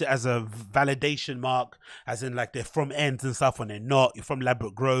use it as a validation mark, as in like they're from ends and stuff when they're not. You're from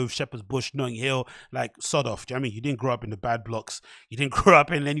Ladbroke Grove, Shepherd's Bush, Notting Hill, like sod off. Do you know what I mean? You didn't grow up in the bad blocks. You didn't grow up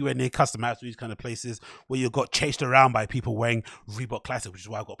in anywhere near Custom House, these kind of places where you got chased around by people wearing Reebok Classic, which is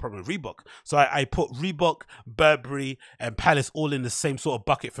why I've got a problem with Reebok. So I put Reebok, Burberry, and Palace all in the same sort of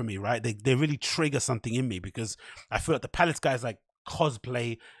bucket for me, right? They really trigger something in me, because I feel like the Palace guys like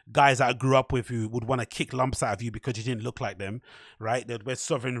cosplay guys that I grew up with who would want to kick lumps out of you because you didn't look like them, right? They'd wear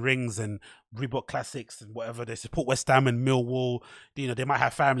Sovereign rings and Reebok Classics and whatever. They support West Ham and Millwall. You know, they might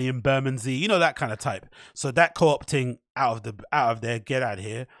have family in Bermondsey, you know, that kind of type. So that co-opting out of there, get out of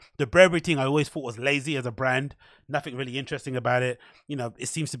here. The Burberry thing I always thought was lazy as a brand. Nothing really interesting about it. You know, it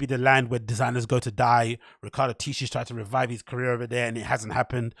seems to be the land where designers go to die. Ricardo Tisci's tried to revive his career over there and it hasn't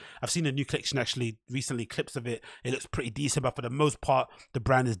happened. I've seen a new collection actually recently, clips of it. It looks pretty decent, but for the most part, the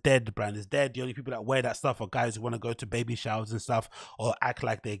brand is dead. The brand is dead. The only people that wear that stuff are guys who want to go to baby showers and stuff, or act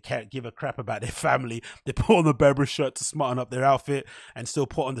like they can't give a crap about their family. They put on the Burberry shirt to smarten up their outfit and still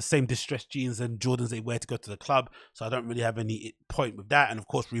put on the same distressed jeans and Jordans they wear to go to the club. So I don't really have any point with that. And of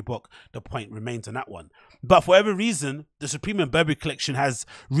course, Reebok, the point remains on that one. But for whatever reason, the Supreme and Burberry collection has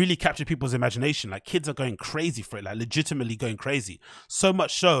really captured people's imagination. Like, kids are going crazy for it, like legitimately going crazy. So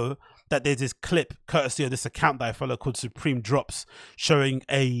much so that there's this clip courtesy of this account that I follow called Supreme Drops, showing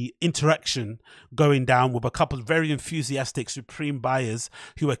a interaction going down with a couple of very enthusiastic Supreme buyers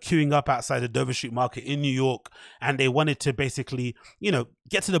who are queuing up outside the Dover Street Market in New York, and they wanted to basically, you know,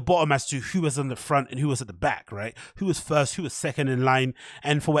 get to the bottom as to who was on the front and who was at the back, right? Who was first, who was second in line.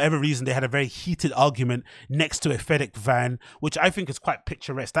 And for whatever reason, they had a very heated argument next to a FedEx van, which I think is quite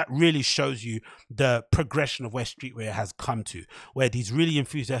picturesque. That really shows you the progression of where streetwear has come to, where these really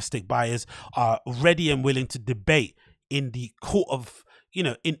enthusiastic buyers are ready and willing to debate in the court of, you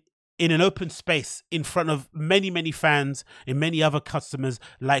know, in an open space in front of many fans and many other customers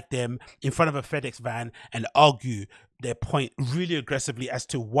like them, in front of a FedEx van, and argue their point really aggressively as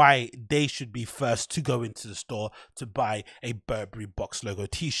to why they should be first to go into the store to buy a Burberry box logo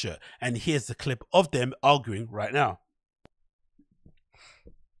t-shirt. And here's the clip of them arguing right now.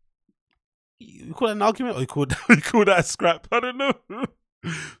 You call that an argument, or you call that a scrap? I don't know.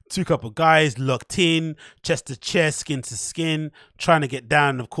 Two couple guys locked in, chest to chest, skin to skin, trying to get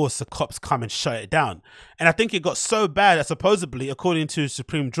down. And of course, the cops come and shut it down. And I think it got so bad that supposedly, according to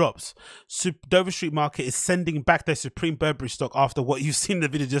Supreme Drops, Dover Street Market is sending back their Supreme Burberry stock after what you've seen in the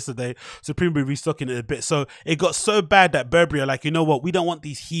video yesterday. Supreme will be restocking it a bit. So it got so bad that Burberry are like, you know what? We don't want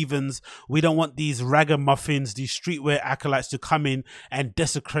these heathens. We don't want these ragamuffins, these streetwear acolytes to come in and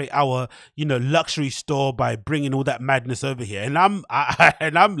desecrate our, you know, luxury store by bringing all that madness over here. And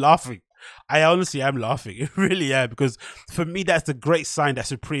I'm laughing. I honestly am laughing. It really am, because for me, that's a great sign that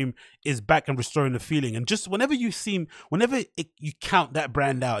Supreme is back and restoring the feeling. And just whenever you you count that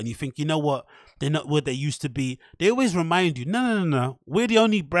brand out and you think, you know what, they're not what they used to be, they always remind you, no, we're the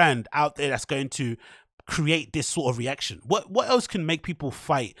only brand out there that's going to create this sort of reaction. What else can make people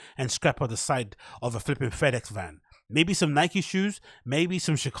fight and scrap on the side of a flipping FedEx van? Maybe some Nike shoes, maybe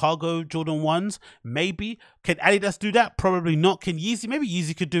some Chicago Jordan 1s, maybe. Can Adidas do that? Probably not. Can Yeezy? Maybe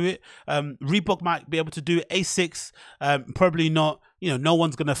Yeezy could do it. Reebok might be able to do it. Asics, probably not. You know, no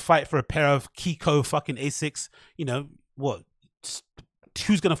one's going to fight for a pair of Kiko fucking Asics. You know, what?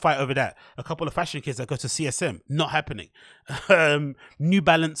 Who's going to fight over that? A couple of fashion kids that go to CSM. Not happening. New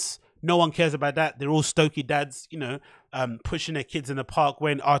Balance. No one cares about that. They're all stoky dads, you know, pushing their kids in the park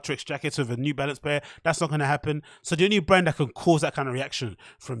wearing Artrix jackets with a New Balance pair. That's not going to happen. So the only brand that can cause that kind of reaction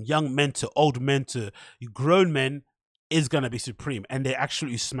from young men to old men to grown men is going to be Supreme. And they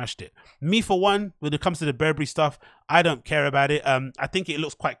actually smashed it. Me, for one, when it comes to the Burberry stuff, I don't care about it. I think it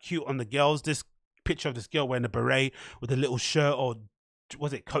looks quite cute on the girls. This picture of this girl wearing a beret with a little shirt or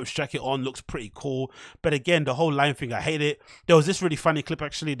was it coach jacket on looks pretty cool, but again, the whole line thing, I hate it. There was this really funny clip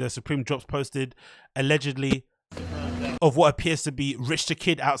actually the Supreme Drops posted allegedly of what appears to be Rich the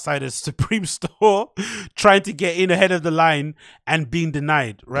Kid outside a Supreme store trying to get in ahead of the line and being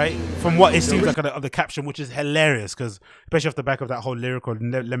denied, right? From what it seems like of the caption, which is hilarious, because especially off the back of that whole lyrical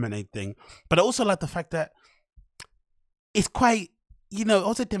lemonade thing. But I also like the fact that it's quite, you know,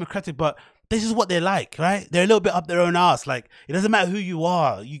 also democratic, but this is what they're like, right? They're a little bit up their own ass. Like, it doesn't matter who you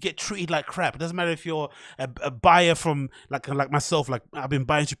are. You get treated like crap. It doesn't matter if you're a buyer from, like myself, like I've been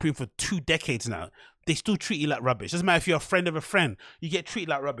buying Supreme for 2 decades now. They still treat you like rubbish. Doesn't matter if you're a friend of a friend. You get treated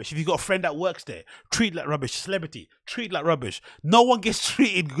like rubbish. If you've got a friend that works there, treated like rubbish. Celebrity, treated like rubbish. No one gets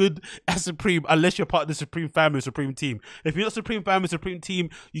treated good as Supreme unless you're part of the Supreme family, Supreme team. If you're not Supreme family, Supreme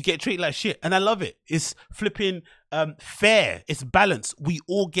team, you get treated like shit. And I love it. It's flipping fair. It's balanced. We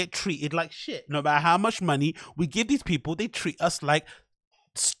all get treated like shit. No matter how much money we give these people, they treat us like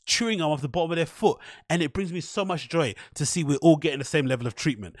chewing them off the bottom of their foot. And it brings me so much joy to see we're all getting the same level of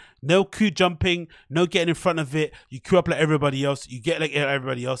treatment. No queue jumping, no getting in front of it. You queue up like everybody else, you get like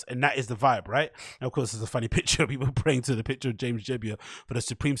everybody else, and that is the vibe, right? And of course, there's a funny picture of people praying to the picture of James Jebbia for the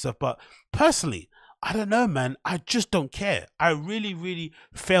Supreme stuff. But personally, I don't know, man. I just don't care. I really, really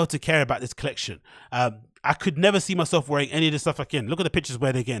fail to care about this collection. I could never see myself wearing any of this stuff again. Look at the pictures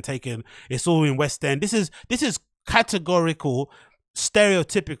where they're getting taken. It's all in West End. This is categorical,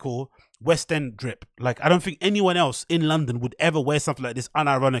 stereotypical West End drip. Like, I don't think anyone else in London would ever wear something like this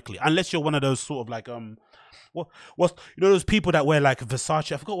unironically, unless you're one of those sort of like what's you know those people that wear like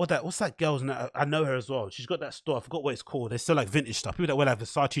Versace. I forgot what's that girl's name. I know her as well. She's got that store. I forgot what it's called. They're still like vintage stuff. People that wear like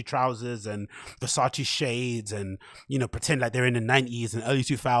Versace trousers and Versace shades and, you know, pretend like they're in the 90s and early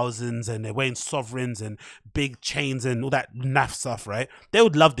 2000s and they're wearing sovereigns and big chains and all that naff stuff, right? They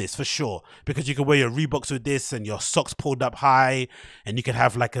would love this for sure, because you can wear your Reeboks with this and your socks pulled up high and you could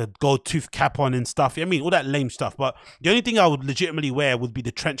have like a gold tooth cap on and stuff. I mean, all that lame stuff. But the only thing I would legitimately wear would be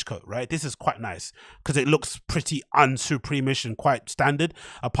the trench coat, right? This is quite nice because it looks pretty un-Supreme-ish and quite standard,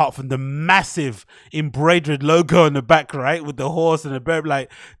 apart from the massive embroidered logo on the back, right, with the horse and the bird.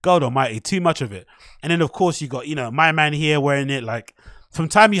 Like, God almighty, too much of it. And then of course you got, you know, my man here wearing it. Like, from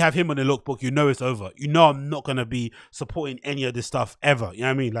time you have him on the lookbook, you know it's over. You know I'm not gonna be supporting any of this stuff ever. You know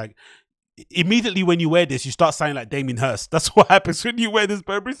what I mean? Like, immediately when you wear this, you start sounding like Damien Hirst. That's what happens when you wear this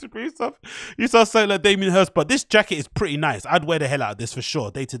Burberry Supreme stuff. You start sounding like Damien Hirst. But this jacket is pretty nice. I'd wear the hell out of this for sure,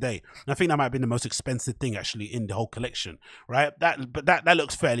 day to day. And I think that might have been the most expensive thing actually in the whole collection, right? But that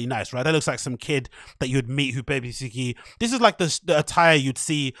looks fairly nice, right? That looks like some kid that you'd meet who basically, this is like the attire you'd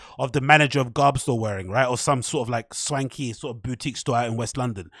see of the manager of Garb store wearing, right? Or some sort of like swanky sort of boutique store out in West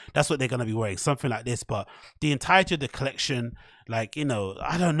London. That's what they're going to be wearing, something like this. But the entirety of the collection, like, you know,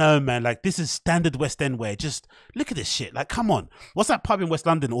 I don't know, man. Like, this is standard West End wear. Just look at this shit. Like, come on. What's that pub in West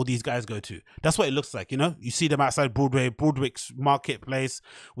London all these guys go to? That's what it looks like, you know? You see them outside Broadwick's marketplace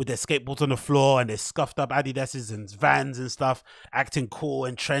with their skateboards on the floor and their scuffed up Adidas's and Vans and stuff, acting cool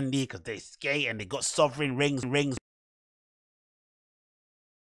and trendy because they skate and they got sovereign rings.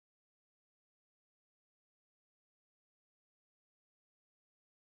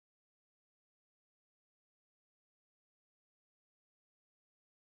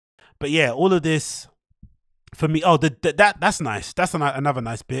 But yeah, all of this for me. Oh, that's nice. That's another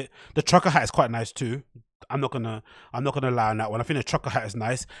nice bit. The trucker hat is quite nice too. I'm not gonna lie on that one. I think the trucker hat is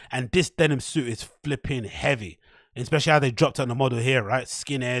nice, and this denim suit is flipping heavy. Especially how they dropped on the model here, right?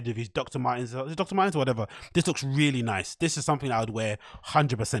 Skinhead with his Dr. Martens or whatever. This looks really nice. This is something I would wear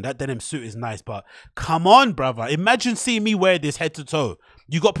 100%. That denim suit is nice, but come on, brother. Imagine seeing me wear this head to toe.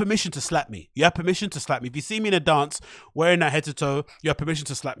 You got permission to slap me. You have permission to slap me. If you see me in a dance wearing that head to toe, you have permission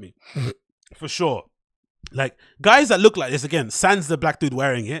to slap me. For sure. Like, guys that look like this, again, sans the black dude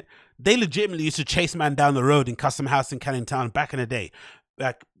wearing it, they legitimately used to chase man down the road in Custom House in Canning Town back in the day.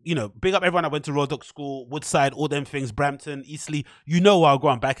 Like, you know, big up everyone that went to Royal Dock School, Woodside, all them things, Brampton, Eastleigh. You know where I was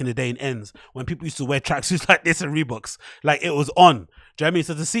going back in the day in ends when people used to wear tracksuits like this and Reeboks. Like, it was on. Do you know what I mean?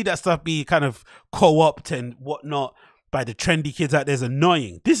 So to see that stuff be kind of co-opted and whatnot by the trendy kids out there is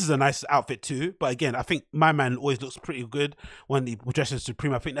annoying. This is a nice outfit too. But again, I think my man always looks pretty good when he dresses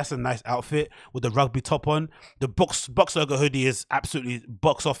Supreme. I think that's a nice outfit with the rugby top on. The box logo hoodie is absolutely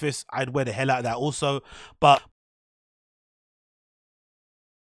box office. I'd wear the hell out of that also. But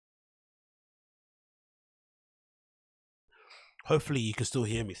hopefully you can still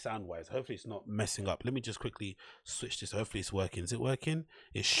hear me sound wise. Hopefully it's not messing up. Let me just quickly switch this. Hopefully it's working. Is it working?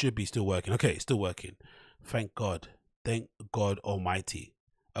 It should be still working. Okay, it's still working. Thank God. Thank God Almighty.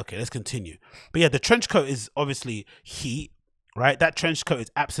 Okay, let's continue. But yeah, the trench coat is obviously heat, right? That trench coat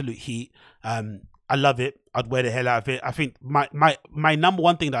is absolute heat. I love it. I'd wear the hell out of it. I think my number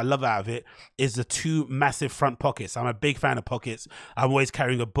one thing that I love out of it is the two massive front pockets. I'm a big fan of pockets. I'm always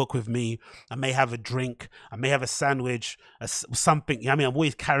carrying a book with me. I may have a drink. I may have a sandwich, something. I mean, I'm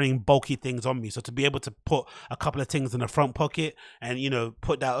always carrying bulky things on me. So to be able to put a couple of things in the front pocket and, you know,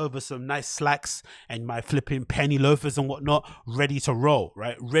 put that over some nice slacks and my flipping penny loafers and whatnot, ready to roll,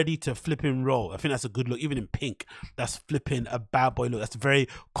 right? Ready to flipping roll. I think that's a good look. Even in pink, that's flipping a bad boy look. That's very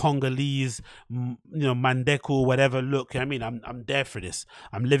Congolese, you know, Mandeko, whatever look. I mean, I'm there for this.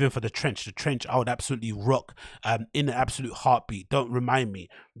 I'm living for the trench. The trench I would absolutely rock in an absolute heartbeat. Don't remind me.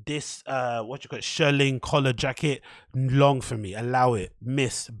 This what you call it, shearling collar jacket, long for me. Allow it,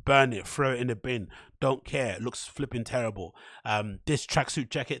 miss, burn it, throw it in the bin. Don't care. It looks flipping terrible. This tracksuit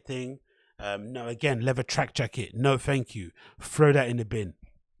jacket thing, no, again, leather track jacket, no thank you. Throw that in the bin.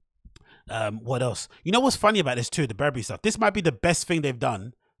 What else? You know what's funny about this too, the Burberry stuff? This might be the best thing they've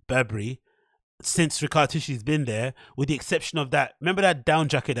done, Burberry, since Riccardo Tisci's been there, with the exception of that. Remember that down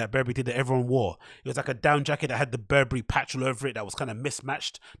jacket that Burberry did that everyone wore? It was like a down jacket that had the Burberry patch all over it that was kind of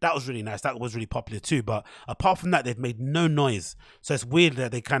mismatched. That was really nice. That was really popular too. But apart from that, they've made no noise. So it's weird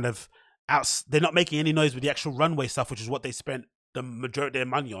that they kind of they're not making any noise with the actual runway stuff, which is what they spent the majority of their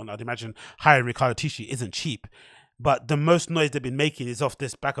money on. I'd imagine hiring Riccardo Tisci isn't cheap. But the most noise they've been making is off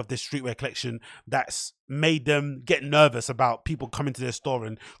this back of this streetwear collection that's made them get nervous about people coming to their store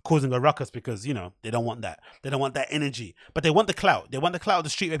and causing a ruckus because, you know, they don't want that. They don't want that energy. But they want the clout. They want the clout of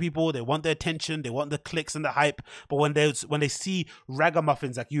the streetwear people. They want the attention. They want the clicks and the hype. But when they see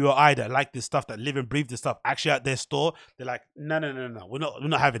ragamuffins like you or I that like this stuff, that live and breathe this stuff actually at their store, they're like, no. We're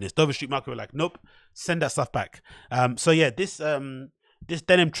not having this. Dover Street Market were like, nope, send that stuff back. So yeah, this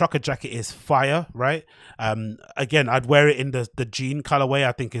denim trucker jacket is fire, right? Again, I'd wear it in the jean colorway.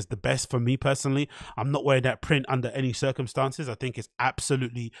 I think is the best for me personally. I'm not wearing that print under any circumstances. I think it's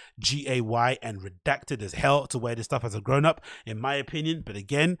absolutely GAY and redacted as hell to wear this stuff as a grown up, in my opinion. But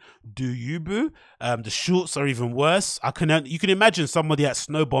again, do you, boo? The shorts are even worse. You can imagine somebody at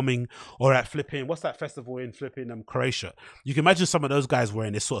snowbombing or at flipping, what's that festival in flipping Croatia? You can imagine some of those guys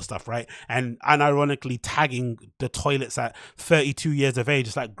wearing this sort of stuff, right? And unironically tagging the toilets at 32 years of age.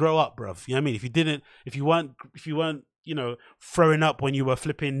 It's like, grow up, bruv. You know what I mean? If you weren't, you know, throwing up when you were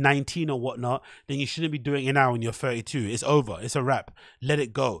flipping 19 or whatnot, then you shouldn't be doing it now when you're 32. It's over. It's a wrap. Let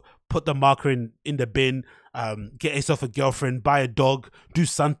it go. Put the marker in the bin. Get yourself a girlfriend, buy a dog, do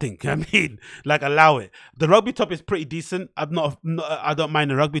something. I mean, like, allow it. The rugby top is pretty decent. I don't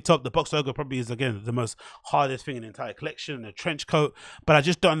mind the rugby top. The box logo probably is, again, the most hardest thing in the entire collection. The trench coat, but I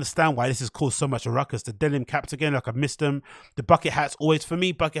just don't understand why this has caused so much a ruckus. The denim caps, again, like, I missed them. The bucket hats always, for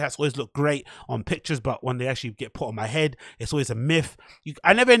me, bucket hats always look great on pictures, but when they actually get put on my head, it's always a myth.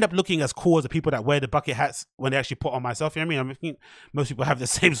 I never end up looking as cool as the people that wear the bucket hats when they actually put on myself. You know what I mean? I think most people have the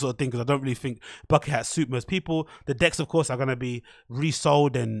same sort of thing because I don't really think bucket hats suit most people. The decks, of course, are going to be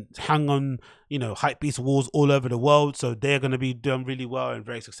resold and hung on, you know, hypebeast walls all over the world, so they're going to be done really well and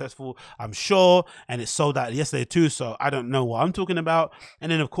very successful, I'm sure. And it sold out yesterday too, so I don't know what I'm talking about.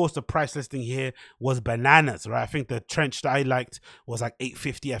 And then, of course, the price listing here was bananas, right? I think the trench that I liked was like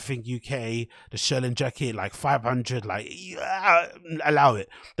 $850, I think, UK. The shearling jacket like $500. Like, yeah, allow it.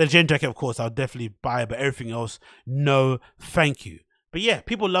 The jean jacket, of course, I'll definitely buy, but everything else, no thank you. But yeah,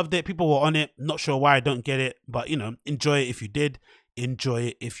 people loved it. People were on it. Not sure why I don't get it, but you know, enjoy it if you did. Enjoy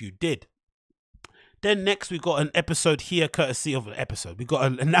it if you did. Then next we got an episode here courtesy of an episode. We got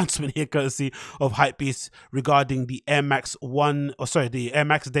an announcement here courtesy of Hypebeast regarding the Air Max the Air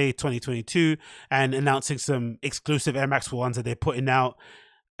Max Day 2022 and announcing some exclusive Air Max ones that they're putting out.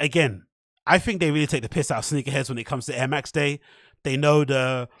 Again, I think they really take the piss out of sneakerheads when it comes to Air Max Day. They know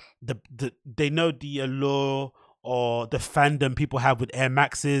the allure or the fandom people have with Air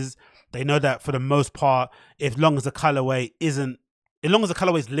Maxes. They know that for the most part, as long as the colorway is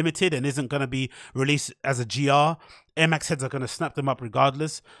limited and isn't going to be released as a GR, Air Max heads are going to snap them up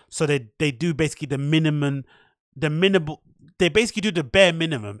regardless. So they do basically they basically do the bare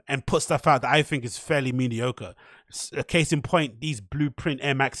minimum and put stuff out that I think is fairly mediocre. A case in point, these blueprint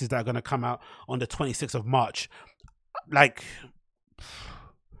Air Maxes that are going to come out on the 26th of March. Like,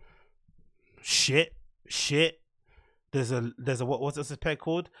 shit. There's a what's this pair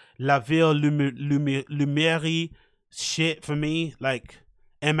called? La Ville Lumiere. Shit for me. Like,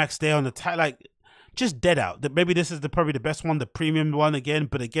 Air Max Day on the like, just dead out. Maybe this is probably the best one, the premium one again.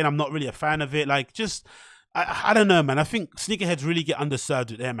 But again, I'm not really a fan of it. Like, just I don't know, man. I think sneakerheads really get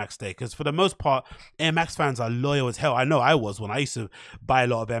underserved with Air Max Day because for the most part, Air Max fans are loyal as hell. I know I was when I used to buy a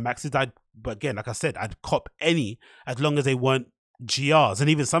lot of Air Maxes. But again, like I said, I'd cop any as long as they weren't GRs, and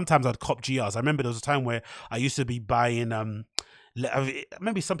even sometimes I'd cop GRs. I remember there was a time where I used to be buying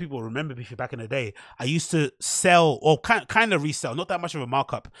maybe some people remember me back in the day. I used to sell or kind of resell, not that much of a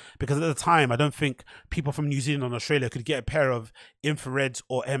markup, because at the time I don't think people from New Zealand and Australia could get a pair of infrareds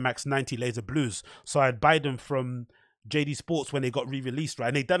or Air Max 90 laser blues. So I'd buy them from JD Sports when they got re-released, right?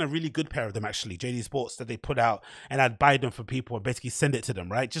 And they'd done a really good pair of them, actually, JD Sports, that they put out, and I'd buy them for people and basically send it to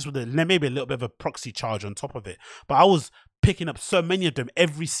them, right? Just with maybe a little bit of a proxy charge on top of it. But I was picking up so many of them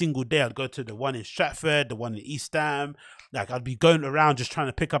every single day. I'd go to the one in Stratford, the one in East Ham. Like, I'd be going around just trying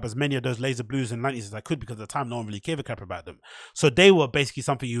to pick up as many of those laser blues and 90s as I could, because at the time no one really gave a crap about them. So they were basically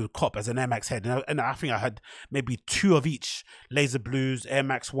something you would cop as an Air Max head. And I think I had maybe 2 of each: laser blues,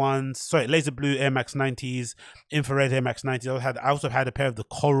 laser blue Air Max 90s, infrared Air Max 90s. I also had a pair of the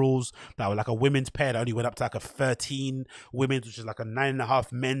corals that were like a women's pair that only went up to like a 13 women's, which is like a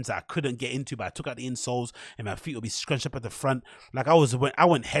 9.5 men's that I couldn't get into, but I took out the insoles and my feet would be scrunched up at the front. Like, I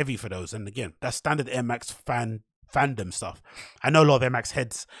went heavy for those. And again, that's standard Air Max fandom stuff. I know a lot of Air Max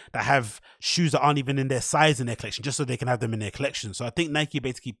heads that have shoes that aren't even in their size in their collection, just so they can have them in their collection. So I think Nike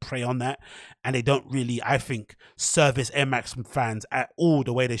basically prey on that, and they don't really, I think, service Air Max fans at all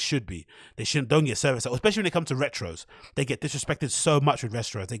the way they should be. They don't get service, especially when it comes to retros. They get disrespected so much with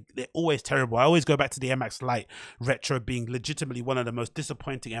retros. They're always terrible. I always go back to the Air Max Light retro being legitimately one of the most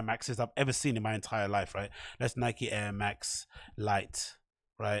disappointing Air Maxes I've ever seen in my entire life, right? That's Nike Air Max Light,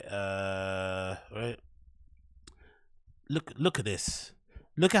 right? Right. Look at this.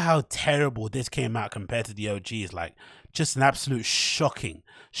 Look at how terrible this came out compared to the OGs. Like, just an absolute shocking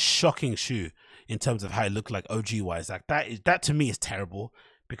shoe in terms of how it looked like OG wise. Like, that to me is terrible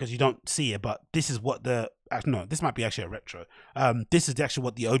because you don't see it. But this is what this might be actually a retro. This is actually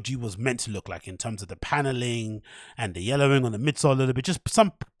what the OG was meant to look like in terms of the paneling and the yellowing on the midsole a little bit, just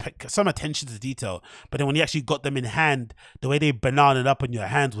some attention to detail. But then when you actually got them in hand, the way they bananaed up on your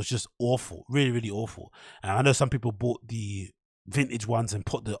hands was just awful, really, really awful. And I know some people bought the vintage ones and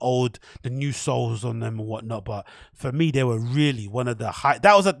put the new soles on them and whatnot, but for me they were really one of the high.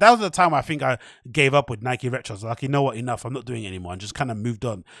 That was the time I think I gave up with Nike retros. Like, you know what, enough, I'm not doing it anymore, and just kind of moved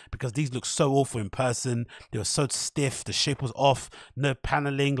on, because these look so awful in person. They were so stiff, the shape was off, no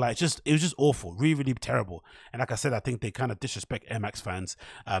paneling, like, it was just awful, really, really terrible. And like I said, I think they kind of disrespect Air Max fans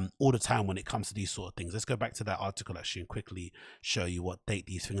all the time when it comes to these sort of things. Let's go back to that article actually and quickly show you what date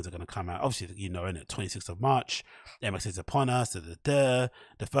these things are going to come out. Obviously, you know, in it 26th of March, Air Max is upon us. The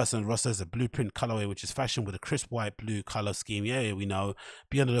first on the roster is a blueprint colorway, which is fashioned with a crisp white blue color scheme. Yeah, we know.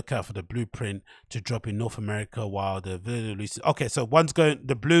 Be on the lookout for the blueprint to drop in North America, while the okay, so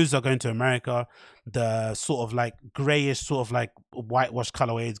the blues are going to America. The sort of like grayish, sort of like whitewash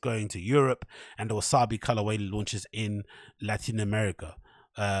colorway is going to Europe, and the wasabi colorway launches in Latin America.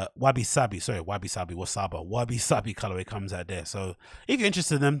 Wabi sabi colorway comes out there. So if you're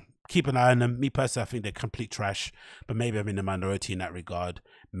interested in them, keep an eye on them. Me personally, I think they're complete trash, but maybe I'm in the minority in that regard.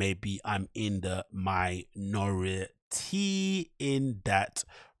 Maybe I'm in the minority in that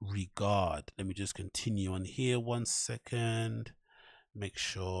regard. Let me just continue on here 1 second. Make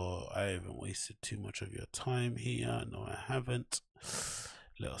sure I haven't wasted too much of your time here. No, I haven't.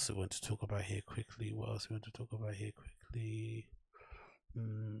 What else I want to talk about here quickly? Yeah, let's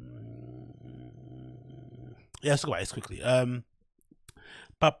talk about this quickly.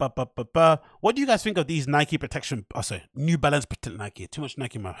 What do you guys think of these Nike protection? Oh, sorry, New Balance Nike. Too much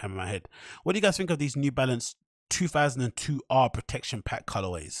Nike in my head. What do you guys think of these New Balance 2002R protection pack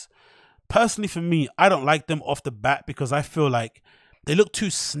colorways? Personally, for me, I don't like them off the bat because I feel like they look too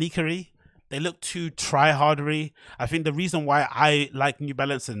sneakery. They look too try-hardery. I think the reason why I like New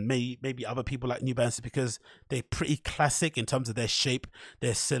Balance and maybe other people like New Balance is because they're pretty classic in terms of their shape,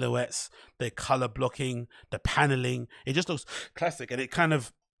 their silhouettes, their color blocking, the paneling. It just looks classic, and it kind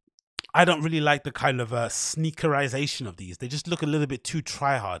of, I don't really like the kind of sneakerization of these. They just look a little bit too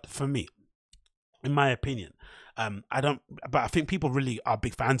try-hard for me, in my opinion. But I think people really are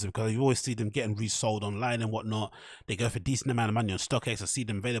big fans of them because you always see them getting resold online and whatnot. They go for a decent amount of money on StockX. I see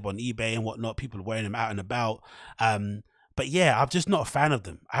them available on eBay and whatnot. People wearing them out and about. But yeah, I'm just not a fan of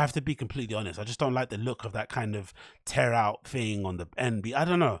them. I have to be completely honest. I just don't like the look of that kind of tear out thing on the end. I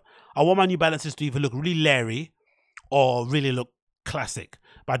don't know. I want my New Balances to either look really Larry or really look classic.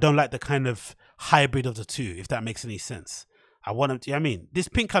 But I don't like the kind of hybrid of the two, if that makes any sense. I want them to, I mean, this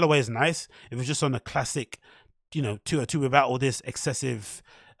pink colorway is nice. If it's just on a classic, 202 without all this excessive,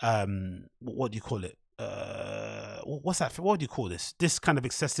 what do you call it? What's that? What do you call this? This kind of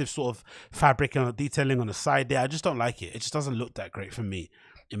excessive sort of fabric and detailing on the side there. I just don't like it. It just doesn't look that great for me,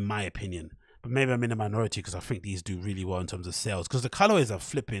 in my opinion. But maybe I'm in a minority because I think these do really well in terms of sales because the colorways are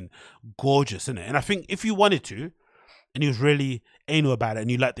flipping gorgeous, isn't it? And I think if you wanted to, and you was really anal about it and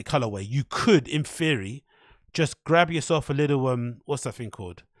you like the colorway, you could, in theory, just grab yourself a little, what's that thing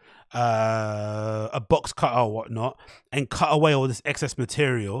called? A box cutter or whatnot and cut away all this excess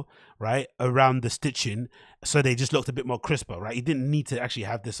material, right, around the stitching so they just looked a bit more crisper, right? You didn't need to actually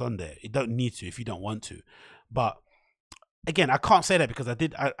have this on there. You don't need to if you don't want to. But again, I can't say that because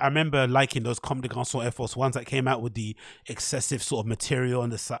I remember liking those Comme des Garçons Air Force Ones that came out with the excessive sort of material on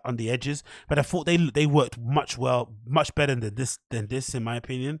the edges, but I thought they worked much better than this in my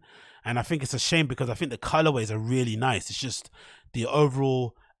opinion. And I think it's a shame because I think the colorways are really nice. It's just the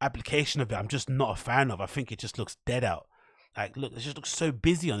overall application of it I'm just not a fan of. I think it just looks dead out. Like, look, it just looks so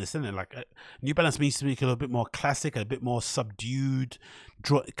busy on this, doesn't it? Like, New Balance needs to make it a little bit more classic, a bit more subdued.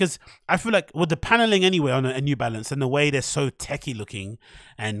 Because I feel like with the paneling anyway on a New Balance and the way they're so techie looking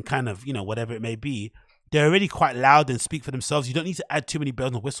and kind of, whatever it may be, they're already quite loud and speak for themselves. You don't need to add too many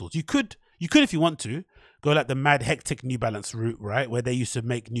bells and whistles. You could if you want to go like the mad hectic New Balance route, right? Where they used to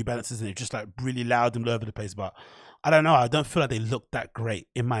make New Balances and it's just like really loud and all over the place. But I don't know. I don't feel like they look that great,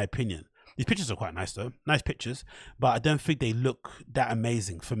 in my opinion. These pictures are quite nice, though. Nice pictures. But I don't think they look that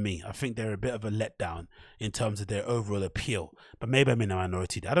amazing for me. I think they're a bit of a letdown in terms of their overall appeal. But maybe I'm in a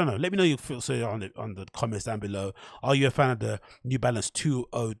minority. I don't know. Let me know your thoughts on the comments down below. Are you a fan of the New Balance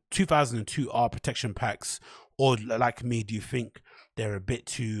 2002R protection packs? Or like me, do you think they're a bit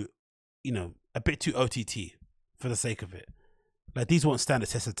too OTT for the sake of it? Like, these won't stand the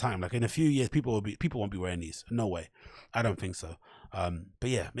test of time. Like, in a few years, people won't be wearing these. No way. I don't think so. But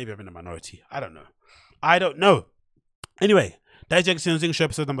yeah, maybe I'm in a minority. I don't know. Anyway, that's the Agostinho Show,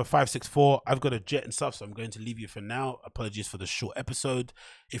 episode number 564. I've got a jet and stuff, so I'm going to leave you for now. Apologies for the short episode.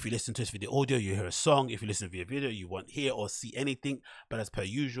 If you listen to this via audio, you hear a song. If you listen via video, you won't hear or see anything. But as per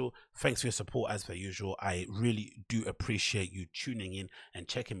usual, thanks for your support. As per usual, I really do appreciate you tuning in and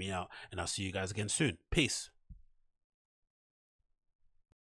checking me out. And I'll see you guys again soon. Peace.